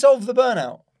 Yeah. Did we solve the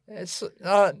burnout? It's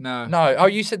No. Oh,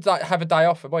 you said like have a day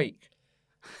off a week.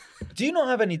 Do you not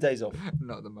have any days off?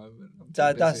 Not at the moment. I'm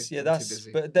too That's busy. yeah. I'm That's too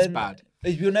busy. but then It's bad.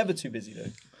 You're never too busy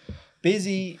though.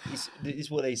 Busy is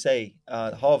what they say.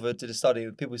 Harvard did a study.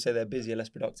 People say they're busy are less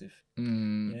productive. You're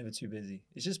never too busy.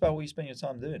 It's just about what you spend your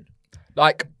time doing.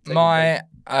 Like my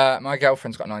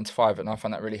girlfriend's got 9 to 5, and I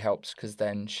find that really helps because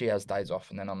then she has days off,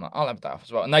 and then I'm like, I'll have a day off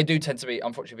as well. And they do tend to be,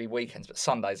 unfortunately, weekends, but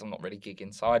Sundays I'm not really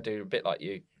gigging, so I do a bit like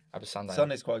you, have a Sunday.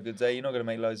 Sunday's quite a good day. You're not going to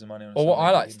make loads of money on a Or what Sunday,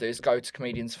 I like to do is go to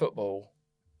comedians' football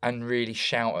and really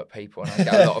shout at people, and I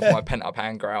get a lot of my pent up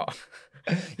anger out.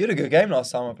 You had a good game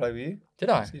last time I played with you. Did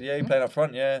I? Yeah, you played up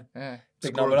front. Yeah. Yeah.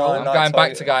 Big Scored number a goal. 9. I'm nice going back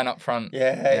target. to going up front.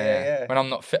 Yeah. When I'm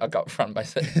not fit, I go up front,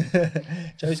 basically.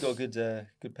 Joe's got a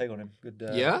good peg on him. Good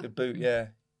boot. Yeah.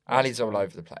 Ali's all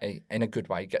over the place in a good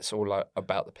way. He gets all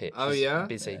about the pitch. Oh, He's yeah?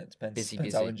 busy. Yeah, it depends, busy.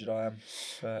 depends how injured I am.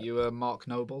 But You were Mark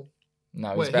Noble.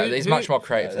 No, Wait, he's better. He's much more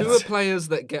creative. Who are players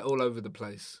that get all over the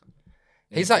place?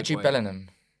 He's like Jude Bellingham.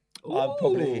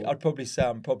 I'd probably say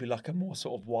I'm probably like a more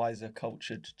sort of wiser,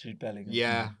 cultured Jude Bellingham.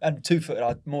 Yeah. And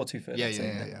more two-footed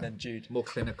Yeah. than Jude. More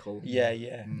clinical. Yeah.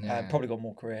 Yeah. Probably got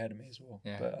more career ahead of me as well.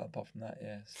 Yeah. But apart from that,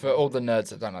 yeah. For all the nerds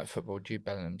that don't like football, Jude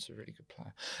Bellingham's a really good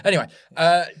player. Anyway,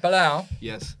 Bilal,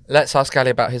 Yes. let's ask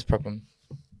Ali about his problem.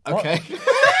 Okay.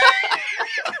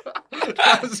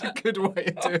 That was a good way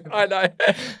of doing it. I know.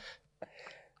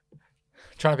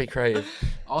 Trying to be creative.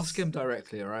 Ask him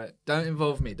directly, all right? Don't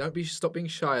involve me. Stop being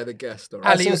shy of the guest, all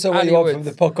right? That's also what you want from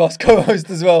the podcast co-host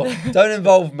as well. Don't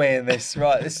involve me in this,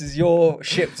 right? This is your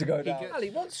ship to go down. Ali,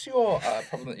 what's your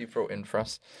problem that you brought in for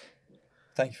us?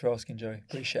 Thank you for asking, Joey.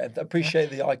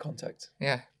 Appreciate the eye contact.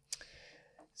 Yeah.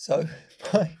 So,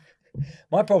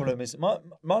 my problem is my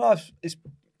life is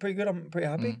pretty good. I'm pretty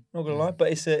happy. Not gonna lie,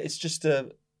 but it's just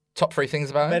a Top 3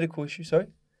 things about it? medical issue. Sorry,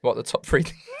 What, the top 3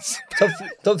 things?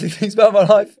 top 3 things about my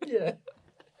life. Yeah.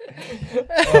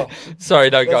 Sorry,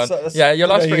 no, go on. Your life's You're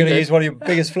pretty going to good. use one of your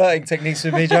biggest flirting techniques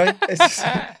with me, Joey.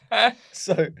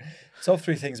 So, top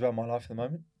 3 things about my life at the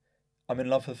moment. I'm in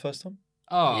love for the first time.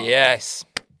 Oh. Yes.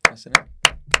 That's in it.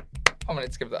 I'm going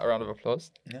to give that a round of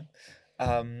applause. Yeah.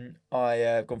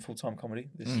 I've gone full-time comedy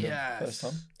this first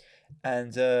time.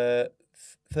 And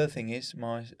third thing is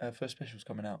my first special's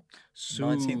coming out.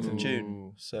 19th of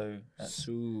June. So that's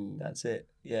it.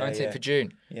 Yeah. 19th of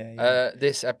June. Yeah.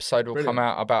 This episode will Brilliant. come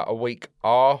out about a week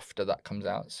after that comes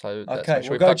out. So let's Okay, make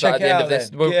sure we'll we go put that check at the it end out of this.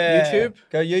 then. Well, Yeah. YouTube?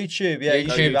 Go YouTube. Yeah, YouTube.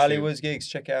 YouTube. Ali Woods Gigs.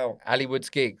 Check it out. Ali Wood's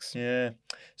gigs. Yeah.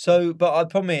 So, but the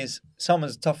problem is,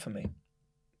 summer's tough for me.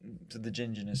 To the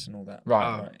gingerness and all that.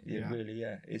 Right. Yeah, really,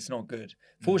 yeah. It's not good.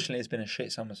 Fortunately, it's been a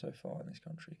shit summer so far in this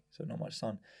country, so not much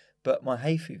sun. But my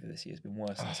hay fever this year has been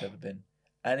worse than it's ever been.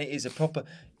 And it's a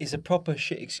proper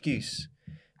shit excuse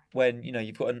when,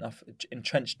 you've got enough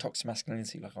entrenched toxic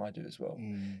masculinity like I do as well,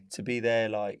 to be there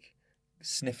like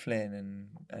sniffling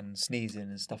and sneezing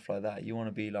and stuff like that. You want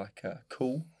to be like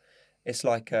cool. It's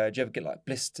like, do you ever get like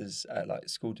blisters at like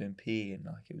school doing PE and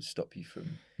like it would stop you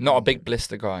from... Not a big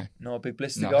blister guy. Not a big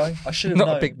blister No. guy? I should have Not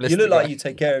a known. big blister You look like guy. you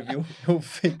take care of your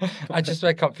feet. I just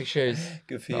wear comfy shoes.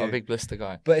 Good for Not you. a big blister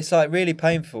guy. But it's like really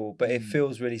painful, but it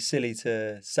feels really silly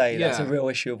to say that's a Yeah. real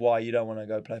issue of why you don't want to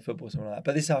go play football or something like that.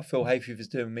 But this is how I feel hay fever's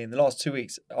doing with me. In the last 2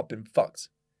 weeks, I've been fucked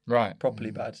Right.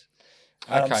 properly bad.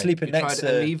 And Okay. I'm sleeping You next tried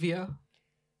to... Olivia?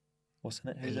 What's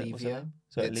her name? Who's that? What's her Olivia. name?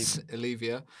 Sorry, It's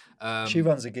Olivia. she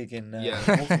runs a gig in yeah.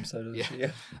 Walthamstow, doesn't she?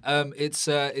 Yeah.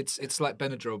 It's like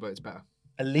Benadryl, but it's better.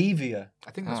 Olivia. I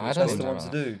think that's Oh, what it's I don't That's the know one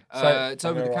that. to do. It's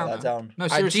I'm over the gonna write counter. that down. No,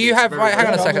 seriously. Do you have... it's Right, hang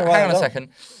on a good. second. I'm Hang on a gonna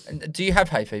second. Do you have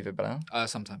hay fever, Bilal?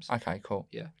 Sometimes. Okay, cool.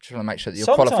 Yeah. Just want to make sure that you're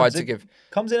Sometimes qualified to it give...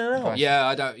 Comes in and out. Yeah,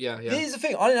 I don't. Yeah. Here's the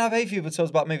thing. I didn't have hay fever until I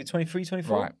was about maybe 23,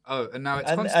 24. Right. Oh, and now it's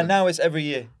And constant. now it's every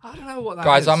year. I don't know what that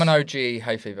Guys, is. I'm an OG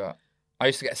hay fever. I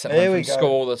used to get sent Here home we from go. school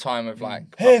all the time with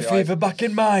like... Hay puffy eyes. fever back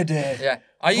in my day. Yeah.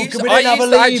 I used Fucking we to didn't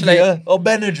have actually... Olivia or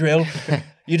Benadryl.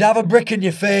 You'd have a brick in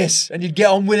your face and you'd get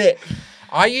on with it.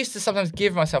 I used to sometimes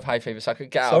give myself hay fever so I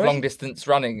could get out of long distance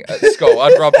running at school.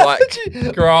 I'd rub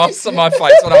like grass on my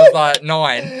face when I was like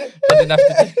 9. I didn't have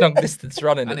to do long distance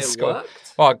running And at it school. worked?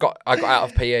 Well, I got out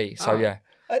of PE, so yeah.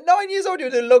 At 9 years old, you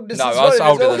were doing long No, distance. I was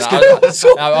running older as than well.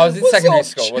 that. I was in secondary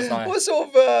school, wasn't I? What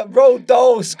sort of Roald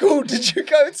Dahl school did you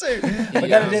go to? We're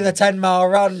going to do the 10-mile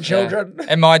run, children.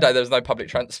 Yeah. In my day, there was no public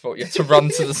transport. You had to run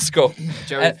to the school.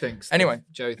 Joey thinks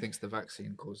the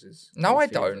vaccine causes. No, I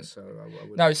fever, don't. So I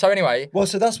wouldn't. No, so anyway. Well,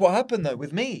 so that's what happened though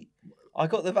with me. I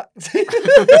got the vaccine.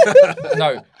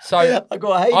 No, so I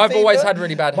got hay I've fever. always had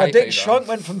really bad My hay dick fever. shrunk,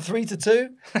 went from 3 to 2.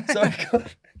 So I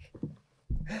got...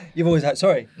 You've always had.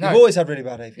 Sorry, No. you've always had really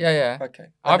bad hay fever. Yeah. Okay.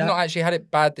 I've And not actually had it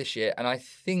bad this year, and I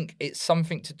think it's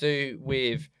something to do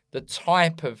with the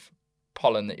type of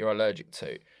pollen that you're allergic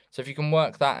to. So if you can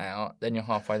work that out, then you're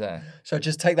halfway there. So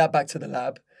just take that back to the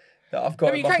lab that I've got.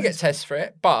 Maybe you can get tests for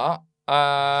it, but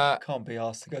Can't be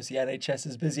asked to go see NHS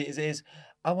as busy as it is.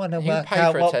 I want to You can work pay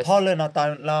out for a what test. pollen I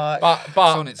don't like. but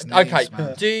on its knees, okay.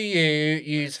 man. Do you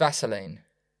use Vaseline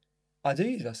I do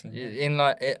use Vaseline. in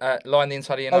line the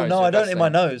inside of your Oh nose? no, with I don't in my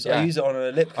Vaseline? nose. Yeah. I use it on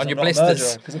a lip. On your I'm not a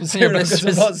blisters. Because On your I'm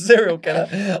blisters. not a serial killer.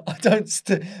 I don't.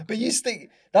 But you stick.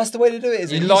 That's the way to do it.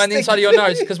 Is You it? line the stick inside of it- your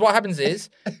nose because what happens is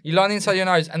you line the inside of your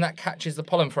nose and that catches the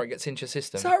pollen before it gets into your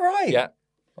system. Is that right? Yeah.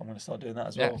 I'm going to start doing that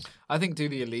as Yeah. well. I think do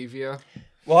the Alivia.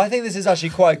 Well, I think this is actually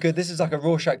quite good. This is like a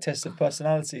Rorschach test of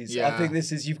personalities. I Yeah. think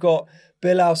this is, you've got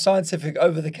Bilal Scientific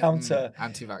over the counter,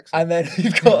 Anti-vax. and then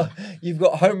you've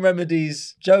got Home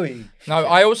Remedies Joey. No,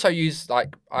 I also use I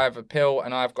have a pill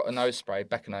and I've got a nose spray,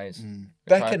 Becanaise,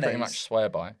 which I pretty Becanaise? much swear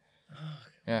by.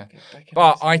 Yeah, Becanaise.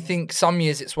 but I think some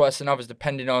years it's worse than others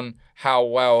depending on how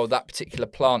well that particular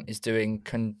plant is doing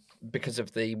because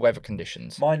of the weather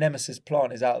conditions. My nemesis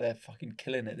plant is out there fucking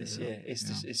killing it this year. It's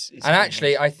just, it's And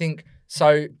actually, I think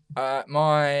so.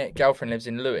 My girlfriend lives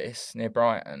in Lewes near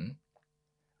Brighton,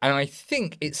 and I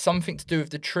think it's something to do with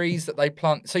the trees that they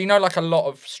plant. So like a lot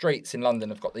of streets in London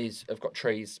have got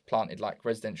trees planted like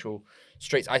residential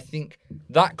streets. I think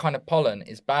that kind of pollen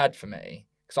is bad for me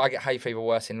because I get hay fever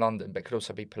worse in London, but it could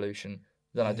also be pollution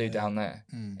than I do down there,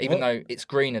 even though it's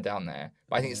greener down there.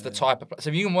 But I think it's the type of so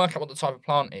if you can work out what the type of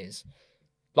plant is,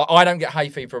 like I don't get hay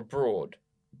fever abroad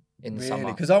in the really,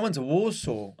 summer. because I went to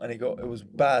Warsaw and it was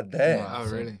bad there. Oh,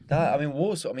 really?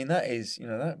 Warsaw. I mean, that is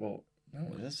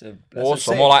that's a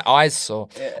Warsaw, more like eyes sore.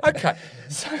 Yeah. Okay,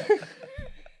 so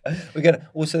we're gonna.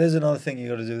 Also, there's another thing you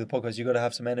got to do with the podcast. You got to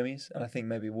have some enemies, and I think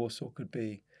maybe Warsaw could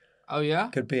be Oh, yeah?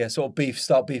 a sort of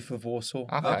start beef with Warsaw.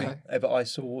 Okay. Ever I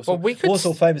saw Warsaw. Well, we could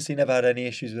Warsaw famously never had any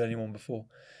issues with anyone before.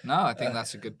 No, I think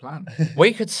that's a good plan.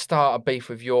 we could start a beef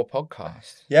with your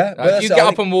podcast. Yeah, If you get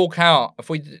up and walk out, if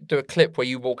we do a clip where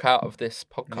you walk out of this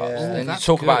podcast, Yeah. then you That's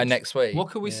talk about it good. next week. What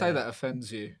could we say that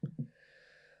offends you?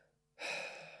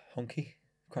 honky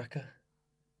cracker.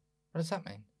 What does that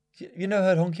mean? You never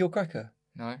heard honky or cracker?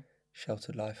 No.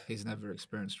 Sheltered life. He's never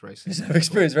experienced racism. He's never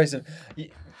experienced racism.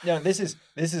 This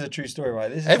is a true story, right?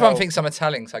 This is Everyone how- thinks I'm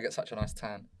Italian because I get such a nice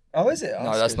tan. Oh, is it? Oh,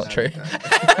 No, that's good. not true.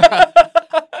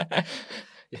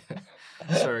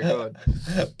 Sorry, go on.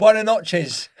 Buona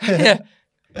noches.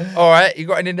 All right, you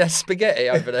got any of that spaghetti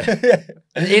over there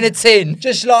in a tin?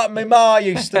 Just like my ma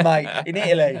used to make in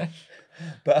Italy.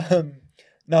 But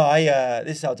no,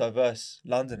 this is how diverse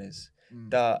London is.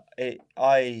 That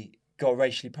I got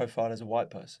racially profiled as a white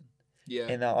person. Yeah.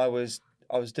 In that I was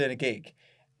doing a gig,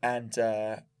 and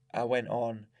I went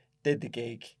on, did the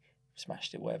gig,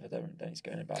 smashed it. Whatever. Don't need to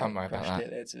go in about. Don't worry about crashed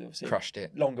that. it. It's obviously Crushed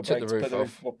it. Longer Took breaks. the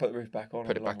roof put the roof back on.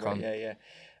 Put it a long back on. break,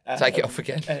 Yeah. Take it off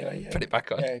again. Anyway, yeah. Put it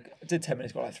back on. Yeah, I did 10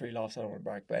 minutes, got like 3 laughs. I don't want to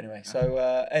brag, but anyway. So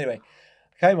anyway,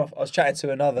 I came off. I was chatting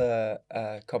to another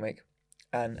comic,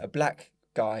 and a black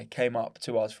guy came up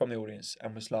to us from the audience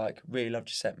and was like, "Really loved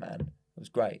your set, man. It was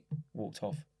great." Walked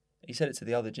off. He said it to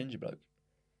the other ginger bloke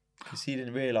because he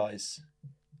didn't realise,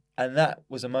 and that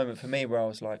was a moment for me where I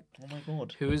was like, "Oh my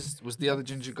god." Was the other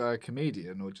ginger guy a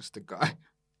comedian or just a guy?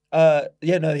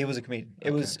 Yeah, no, he was a comedian.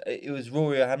 It was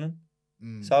Rory O'Hanlon.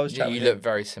 So I was Yeah, chatting. you with him. look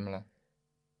very similar.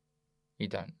 You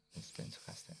don't. It's been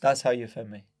sarcastic. That's how you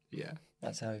offend me. Yeah.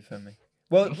 That's how you offend me.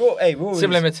 Well, Rory's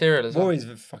Similar material as well. Rory's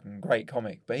a fucking great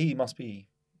comic, but he must be,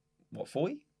 what,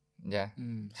 40? Yeah.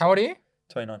 How old are you?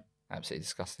 29. Absolutely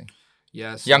disgusting.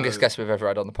 Yeah. So Youngest guest we've ever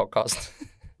had on the podcast.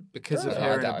 Because of Oh, I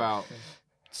hearing doubt it. about.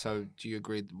 So, do you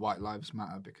agree that white lives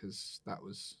matter? Because that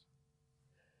was.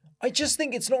 I just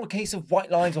think it's not a case of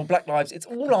white lives or black lives. It's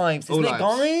all lives, All isn't it,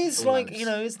 lives. guys? All like, lives. you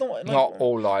know, it's not... Like, Not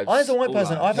all lives. I, as a white All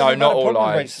person, lives. I've never No, not had a all problem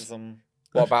with lives. racism.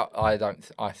 What about?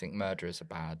 I think murderers are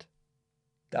bad.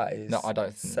 That is No, I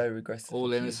don't think- so regressive. All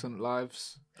of you. innocent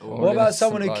lives. What about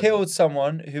someone who killed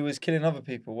someone who was killing other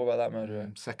people? What about that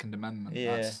murderer? Second Amendment.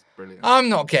 Yeah. That's brilliant. I'm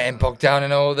not getting bogged down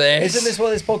in all this. Isn't this what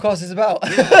this podcast is about?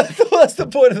 I thought that's the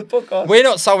point of the podcast. We're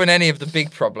not solving any of the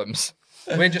big problems.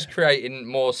 We're just creating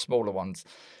more smaller ones.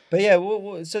 But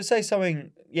yeah, so say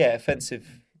something,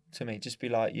 offensive to me. Just be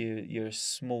like, you're a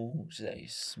small,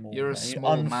 You're a man.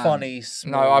 small man. Unfunny,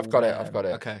 small No, I've got man. it. I've got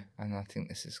it. Okay. And I think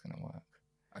this is going to work.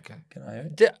 Okay. Can I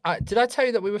hear it? Did I tell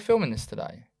you that we were filming this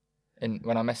today?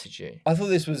 When I messaged you. I thought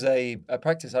this was a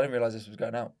practice. I didn't realise this was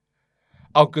going out.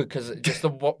 Oh, good, because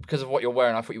of what you're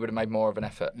wearing, I thought you would have made more of an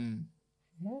effort.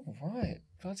 Oh, right.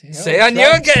 Bloody hell. See, I knew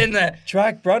I'd get in there.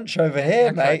 Drag brunch over here,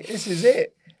 Okay. mate. This is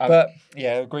it. But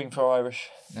yeah, green for Irish.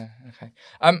 Yeah, okay.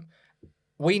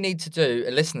 We need to do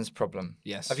a listener's problem.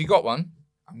 Yes. Have you got one?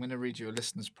 I'm going to read you a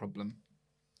listener's problem.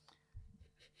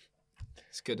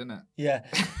 It's good, isn't it? Yeah.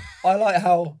 I like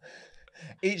how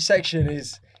each section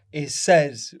is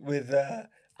said with a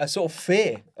sort of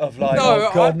fear of like, No,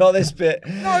 oh God, not this bit.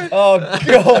 No. Oh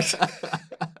God.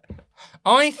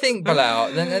 I think,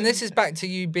 Bilal, and this is back to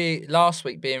you last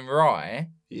week being Rye.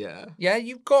 Yeah. Yeah,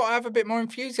 you've got to have a bit more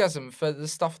enthusiasm for the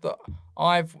stuff that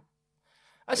I've...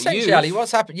 Essentially, You've- Ali,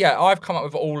 what's happened? Yeah, I've come up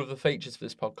with all of the features for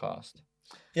this podcast.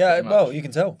 Yeah, Pretty much. well, you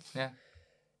can tell. Yeah.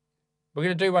 We're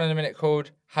going to do one in a minute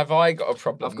called Have I Got a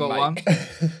Problem, I've got Mate?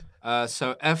 one.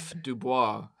 So F.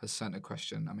 Dubois has sent a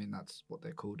question. I mean, that's what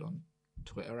they're called on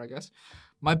Twitter, I guess.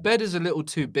 My bed is a little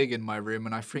too big in my room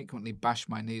and I frequently bash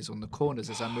my knees on the corners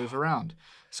as I move around.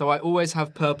 So I always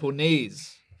have purple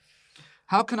knees.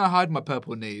 How can I hide my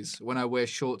purple knees when I wear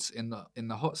shorts in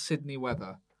the hot Sydney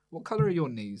weather? What colour are your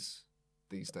knees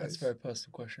these days? That's a very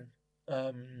personal question.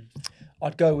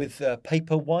 I'd go with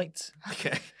paper white.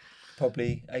 Okay.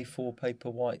 Probably A4 paper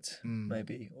white,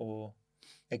 maybe, or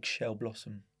eggshell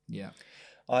blossom. Yeah.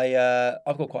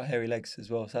 I've got quite hairy legs as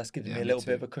well, so that's giving me a little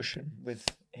bit of a cushion with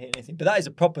hitting anything. But that is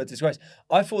a proper disgrace.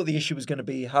 I thought the issue was going to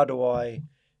be how do I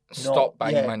Stop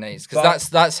banging my knees. Because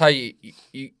that's how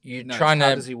you're No, trying how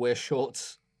to... does he wear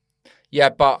shorts? Yeah,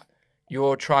 but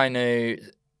you're trying to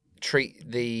treat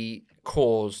the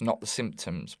cause, not the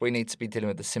symptoms. We need to be dealing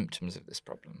with the symptoms of this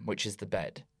problem, which is the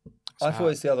bed. I thought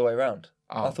it's the other way around.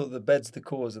 Oh. I thought the bed's the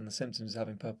cause and the symptoms is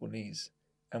having purple knees,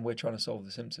 and we're trying to solve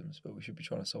the symptoms, but we should be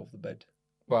trying to solve the bed.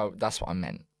 Well, that's what I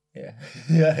meant. Yeah,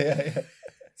 yeah.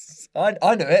 I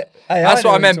know it. Hey, That's know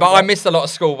what I you're meant, but talking I about. missed a lot of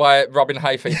school by rubbing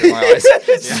hay fever in my eyes.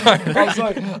 I'm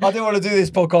sorry. I didn't want to do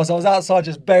this podcast. I was outside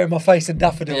just burying my face in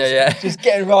daffodils. Yeah. Just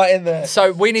getting right in there.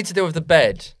 So we need to deal with the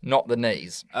bed, not the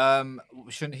knees.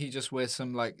 Shouldn't he just wear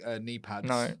some knee pads?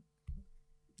 No.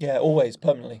 Yeah, always,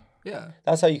 permanently. Yeah.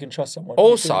 That's how you can trust someone.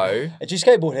 Also- do you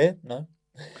skateboard here? No.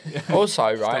 Also,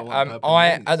 right, Still want purple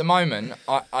I knees. at the moment,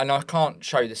 and I can't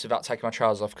show this without taking my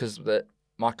trousers off because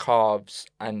my calves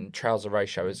and trouser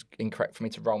ratio is incorrect for me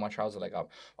to roll my trouser leg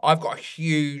up. I've got a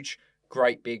huge,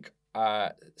 great big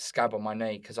scab on my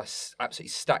knee because I absolutely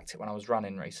stacked it when I was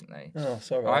running recently. Oh,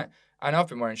 sorry. Right? And I've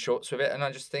been wearing shorts with it, and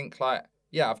I just think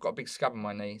I've got a big scab on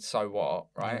my knee, so what,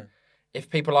 right? Yeah. If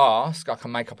people ask, I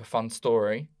can make up a fun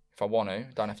story if I want to.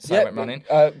 Don't have to say I went running.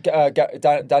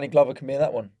 Danny Glover can be in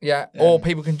that one. Yeah, or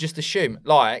people can just assume,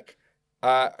 what's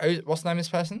the name of this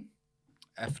person?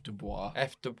 F. Dubois.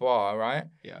 F. Dubois, right?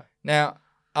 Yeah. Now,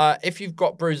 if you've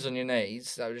got bruises on your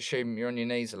knees, I would assume you're on your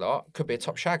knees a lot. Could be a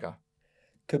top shagger.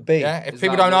 Could be. Yeah. If Is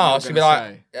people that don't what you're ask, you'd be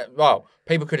gonna like,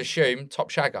 people could assume top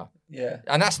shagger, Yeah.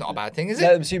 and that's not a bad thing, is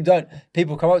Let it? them assume don't.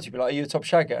 People come up to you and be like, are you a top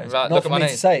shagger? It's Right, not look for at my me to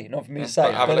knees. say. Not for me Yeah, to say.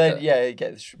 but have a But look then, at- you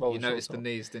get the roll You the noticed the shorts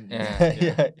knees, didn't you?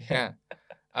 Yeah. Yeah.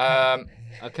 Yeah.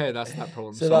 Okay, that's that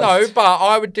problem. So solved. No, but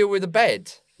I would deal with the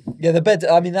bed. Yeah, the bed.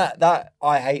 I mean, that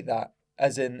I hate that.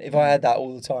 As in, if I had that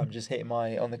all the time, just hit my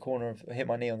knee on the corner of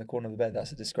the bed.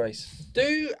 That's a disgrace.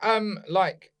 Do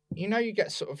you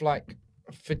get sort of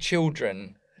for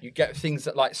children, you get things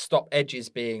that stop edges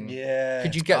being. Yeah.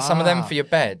 Could you get some of them for your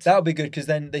bed? That would be good because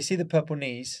then they see the purple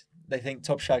knees. They think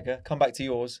top shagger. Come back to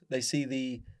yours. They see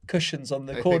the cushions on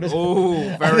the They corners. think, "Ooh,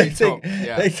 and very they think, top."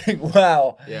 Yeah. They think,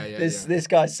 wow, Yeah, yeah, this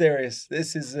guy's serious.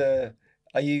 This is. Are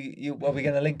we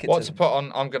going to link it? What to to put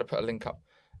on? I'm going to put a link up.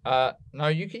 No,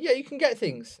 you can. Yeah, you can get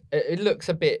things. It looks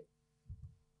a bit.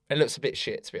 It looks a bit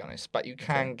shit, to be honest. But you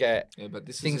can get Yeah, but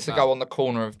this things is to about go on the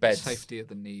corner of beds. safety of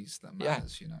the knees that Yeah.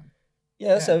 matters, you know.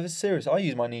 Yeah, that's serious. I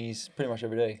use my knees pretty much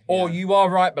every day. Or you are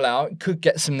right, Bilal. You could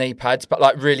get some knee pads, but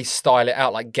really style it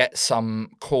out. Get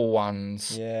some cool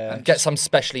ones. Yeah. And get some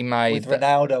specially made. With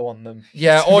Ronaldo on them.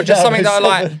 Yeah, or just something that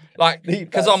I Ronaldo like knee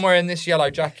because pads. I'm wearing this yellow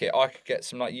jacket, I could get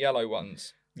some yellow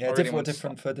ones. Yeah, really different want to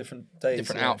different for different days.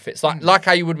 different yeah. outfits. Like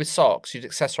how you would with socks. You'd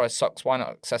accessorize socks. Why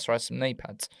not accessorize some knee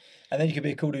pads? And then you could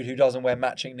be a cool dude who doesn't wear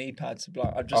matching knee pads.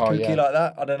 Like, I'm just Oh, kooky yeah. like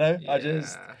that. I don't know. Yeah.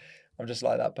 I'm just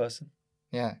like that person.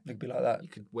 Yeah. You could be like that. You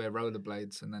could wear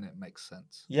rollerblades and then it makes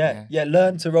sense. Yeah.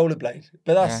 Learn to rollerblade.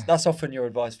 But Yeah. that's often your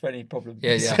advice for any problem.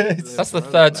 Yeah, yeah. It's- That's the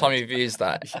third time you've used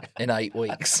that in 8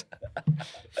 weeks.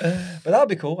 But that'd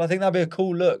be cool. I think that'd be a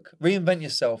cool look. Reinvent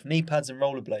yourself. Knee pads and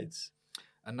rollerblades.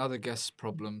 Another guest's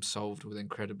problem solved with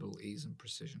incredible ease and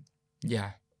precision.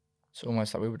 Yeah. It's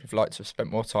almost like we would have liked to have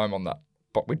spent more time on that,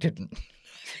 but we didn't.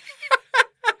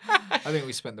 I think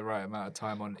we spent the right amount of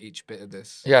time on each bit of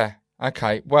this. Yeah.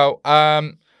 Okay. Well,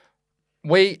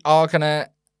 we are going to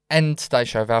end today's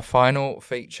show with our final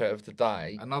feature of the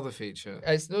day. Another feature.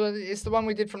 It's the one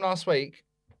we did from last week,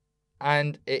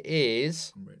 and it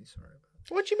is. I'm really sorry about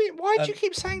it. What do you mean? Why do you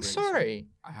keep saying really sorry?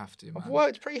 I have to, I've man.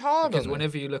 worked pretty hard Because on it.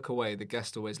 whenever you look away, the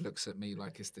guest always looks at me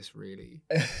like, is this really...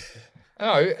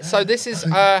 No, so this is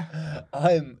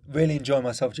I'm really enjoying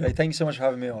myself, Jay. Thank you so much for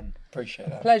having me on. Appreciate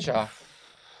that. pleasure.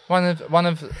 One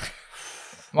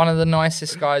of the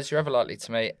nicest guys you're ever likely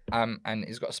to meet. And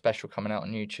he's got a special coming out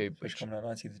on YouTube. Which coming out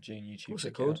 19th of June, YouTube. What's it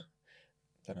check called?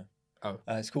 Don't know. Oh.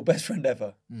 It's called Best Friend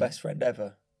Ever. Best Friend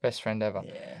Ever. Best friend ever.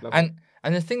 Yeah.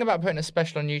 And the thing about putting a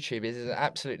special on YouTube is it's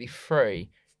absolutely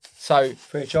free. So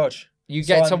Free of charge. you So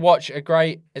get to I'm- watch a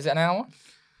great, is it an hour?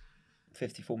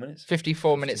 54 minutes.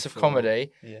 54 minutes of 54.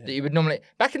 comedy Yeah. that you would normally...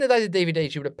 Back in the days of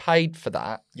DVDs, you would have paid for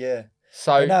that. Yeah.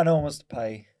 So But now no one wants to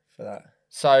pay for that.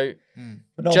 so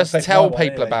But no one just pays for tell my one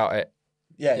people anyway. about it.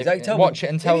 Yeah, If- exactly. Tell watch me.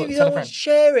 it and tell- If you tell a don't friend.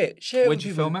 Share it. Share it. Where'd with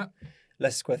you people. film it?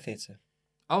 Leicester Square Theatre.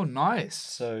 Oh, nice.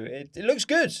 So it looks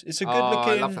good. It's a good Oh, I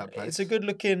looking. love that place. It's a good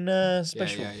looking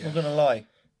special. yeah. I'm not gonna lie.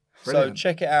 Brilliant. So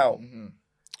check it out.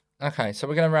 Okay, so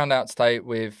we're going to round out today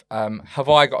with Have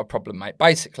I Got a Problem, Mate?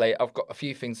 Basically, I've got a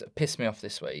few things that piss me off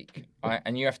this week, right?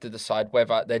 And you have to decide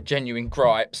whether they're genuine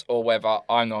gripes or whether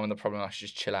I'm the one with the problem. I should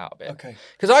just chill out a bit. Okay.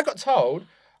 Because I got told...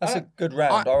 That's a good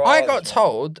round. I like got this one.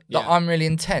 told that Yeah. I'm really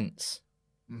intense.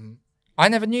 Mhm. I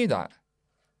never knew that.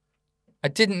 I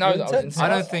didn't know You're that I was intense?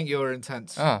 intense. I don't think you're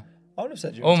intense. Ah. I would have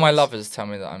said you. All my lovers tell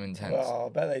me that I'm intense. Oh, I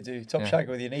bet they do. Top Yeah. shagger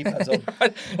with your knee pads on. Yeah.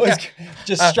 Always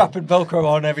just strapping Velcro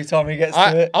on every time he gets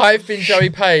to it. I've been Joey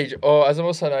Page, or as I'm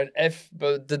also known,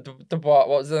 what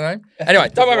was the name? Anyway,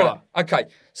 don't worry about it. Okay,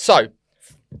 so,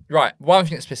 right, one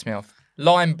thing that's pissed me off.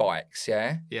 Lime bikes,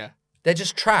 yeah? Yeah. They're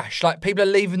just trash. Like, people are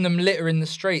leaving them litter in the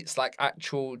streets like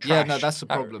actual trash. Yeah, no, that's the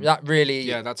That- problem. That really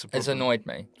Yeah, that's a has problem. annoyed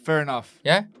me. Fair enough.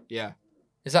 Yeah? Yeah.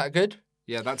 Is that good?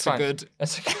 Yeah, that's Fine. a good...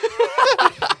 That's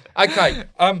okay.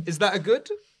 Is that a good?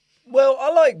 Well,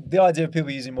 I like the idea of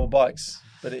people using more bikes,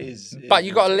 but it is. But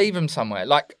you got to leave them somewhere.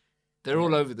 Like, They're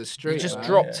all over the street. you just man.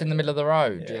 dropped in the middle of the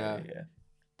road. Yeah.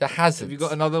 The hazards. Have you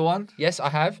got another one? Yes, I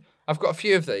have. I've got a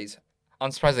few of these.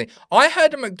 Unsurprisingly, I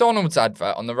heard a McDonald's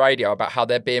advert on the radio about how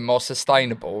they're being more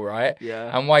sustainable, right?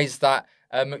 Yeah. And ways that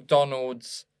a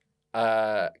McDonald's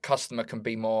customer can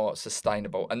be more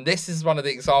sustainable. And this is one of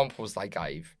the examples they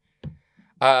gave.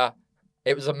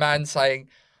 It was a man saying,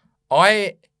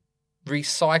 I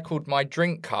recycled my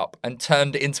drink cup and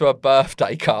turned it into a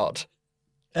birthday card.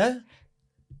 Huh?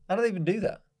 How do they even do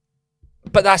that?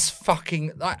 But that's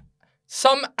fucking like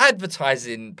some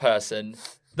advertising person.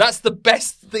 That's the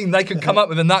best thing they could come up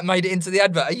with, and that made it into the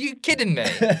advert. Are you kidding me?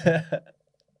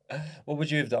 What would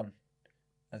you have done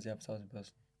as the advertising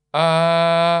person?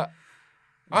 I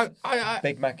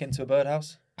Big Mac into a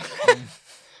birdhouse?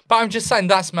 but I'm just saying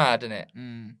that's mad, isn't it?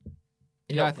 Mm.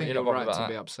 You're Yeah, not- I think you're you're not right bothered to about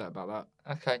be that. upset about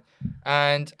that. Okay,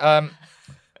 and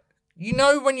you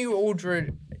know when you order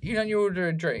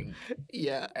a drink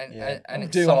Yeah. and Yeah. and Oh,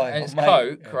 it's, do some, I? and it's Oh, mate.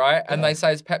 Coke, Yeah. right? And Yeah. they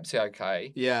say it's Pepsi,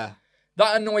 okay? Yeah.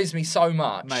 That annoys me so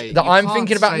much Mate, that you I'm can't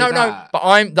thinking about say no, that. but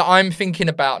I'm thinking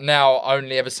about now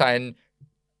only ever saying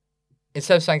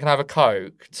instead of saying can I have a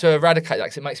Coke to eradicate that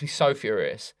because it makes me so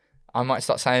furious. I might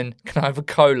start saying can I have a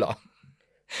cola,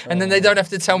 and then they don't have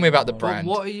to tell me about the But brand.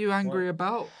 what are you angry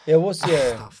about? Yeah, what's your...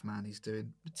 Stuff, man. He's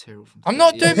doing material from... I'm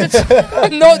not 30 doing years.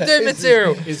 I'm not doing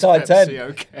material. Is Side Pepsi 10.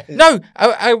 okay? No,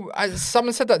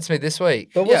 someone said that to me this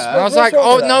week. But what's- Yeah. And I was what's like, wrong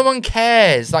oh, with no that? one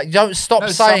cares. Like, don't stop No,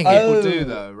 saying some it. people Oh. do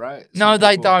though, right? No, Some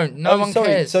they people- don't. No Oh, one sorry.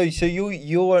 cares. So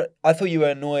you're. I thought you were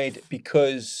annoyed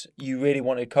because you really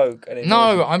wanted Coke. And it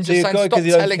No, annoyed you. I'm So just you're saying annoyed stop 'cause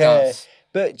you don't telling care. us.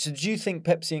 But so do you think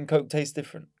Pepsi and Coke taste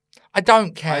different? I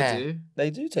don't care. I do. They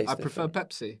do taste I different. prefer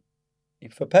Pepsi. You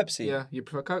prefer Pepsi? Yeah. You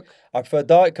prefer Coke? I prefer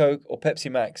Diet Coke or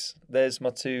Pepsi Max. There's my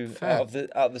two Fair. out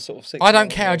of the sort of six. I don't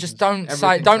care. I just don't say.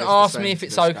 Everything Don't tastes the ask same me to if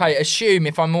it's this okay. guy. Assume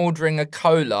if I'm ordering a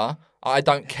cola I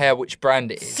don't care which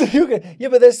brand it is. So yeah,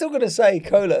 but they're still going to say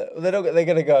cola. They're not. They're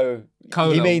going to go.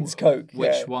 Cola. He means Coke.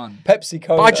 Which one? Pepsi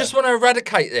Cola. But I just want to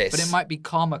eradicate this. But it might be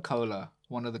Karma Cola,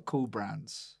 one of the cool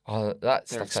brands. Oh, that They're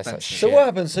stuff tastes like expensive. shit. So what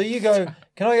happens? So you go,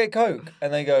 can I get Coke?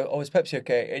 And they go, oh, is Pepsi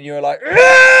okay? And you're like,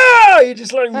 ah! You're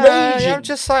just like raging. I'm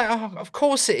just like, oh, of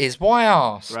course it is. Why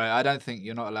ask? Right, I don't think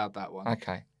you're not allowed that one.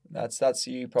 Okay. That's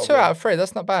you probably. 2 out of 3.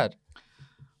 That's not bad.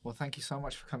 Well, thank you so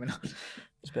much for coming on.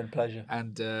 It's been a pleasure.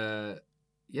 And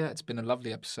yeah, it's been a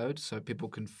lovely episode. So people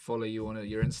can follow you on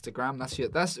your Instagram.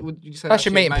 Would you say That's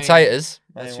your meat and main- potatoes.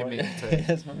 That's your meat and potatoes.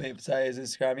 That's my meat and potatoes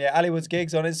Instagram. Yeah, Ali Woods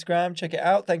Gigs on Instagram. Check it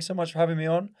out. Thanks so much for having me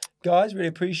on, guys. Really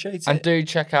appreciate it. And do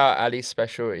check out Ali's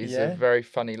special. He's Yeah. a very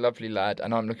funny, lovely lad,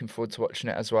 and I'm looking forward to watching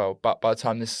it as well. But by the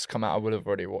time this has come out, I will have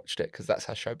already watched it because that's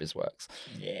how showbiz works.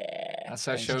 Yeah. That's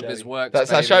how Thanks, showbiz Joey. works.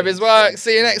 That's how baby. showbiz works.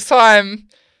 See you next time.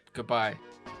 Goodbye.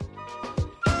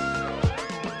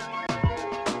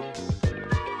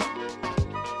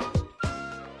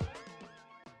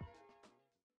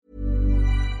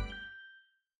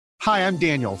 Hi, I'm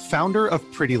Daniel, founder of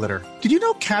Pretty Litter. Did you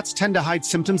know cats tend to hide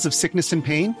symptoms of sickness and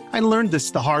pain? I learned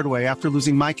this the hard way after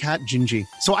losing my cat, Gingy.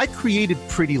 So I created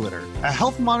Pretty Litter, a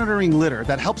health monitoring litter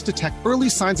that helps detect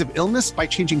early signs of illness by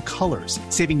changing colors,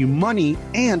 saving you money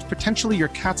and potentially your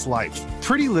cat's life.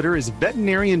 Pretty Litter is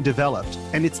veterinarian developed,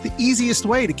 and it's the easiest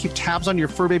way to keep tabs on your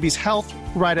fur baby's health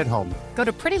right at home. Go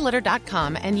to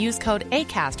prettylitter.com and use code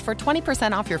ACAST for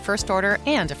 20% off your first order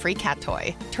and a free cat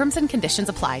toy. Terms and conditions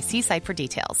apply. See site for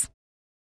details.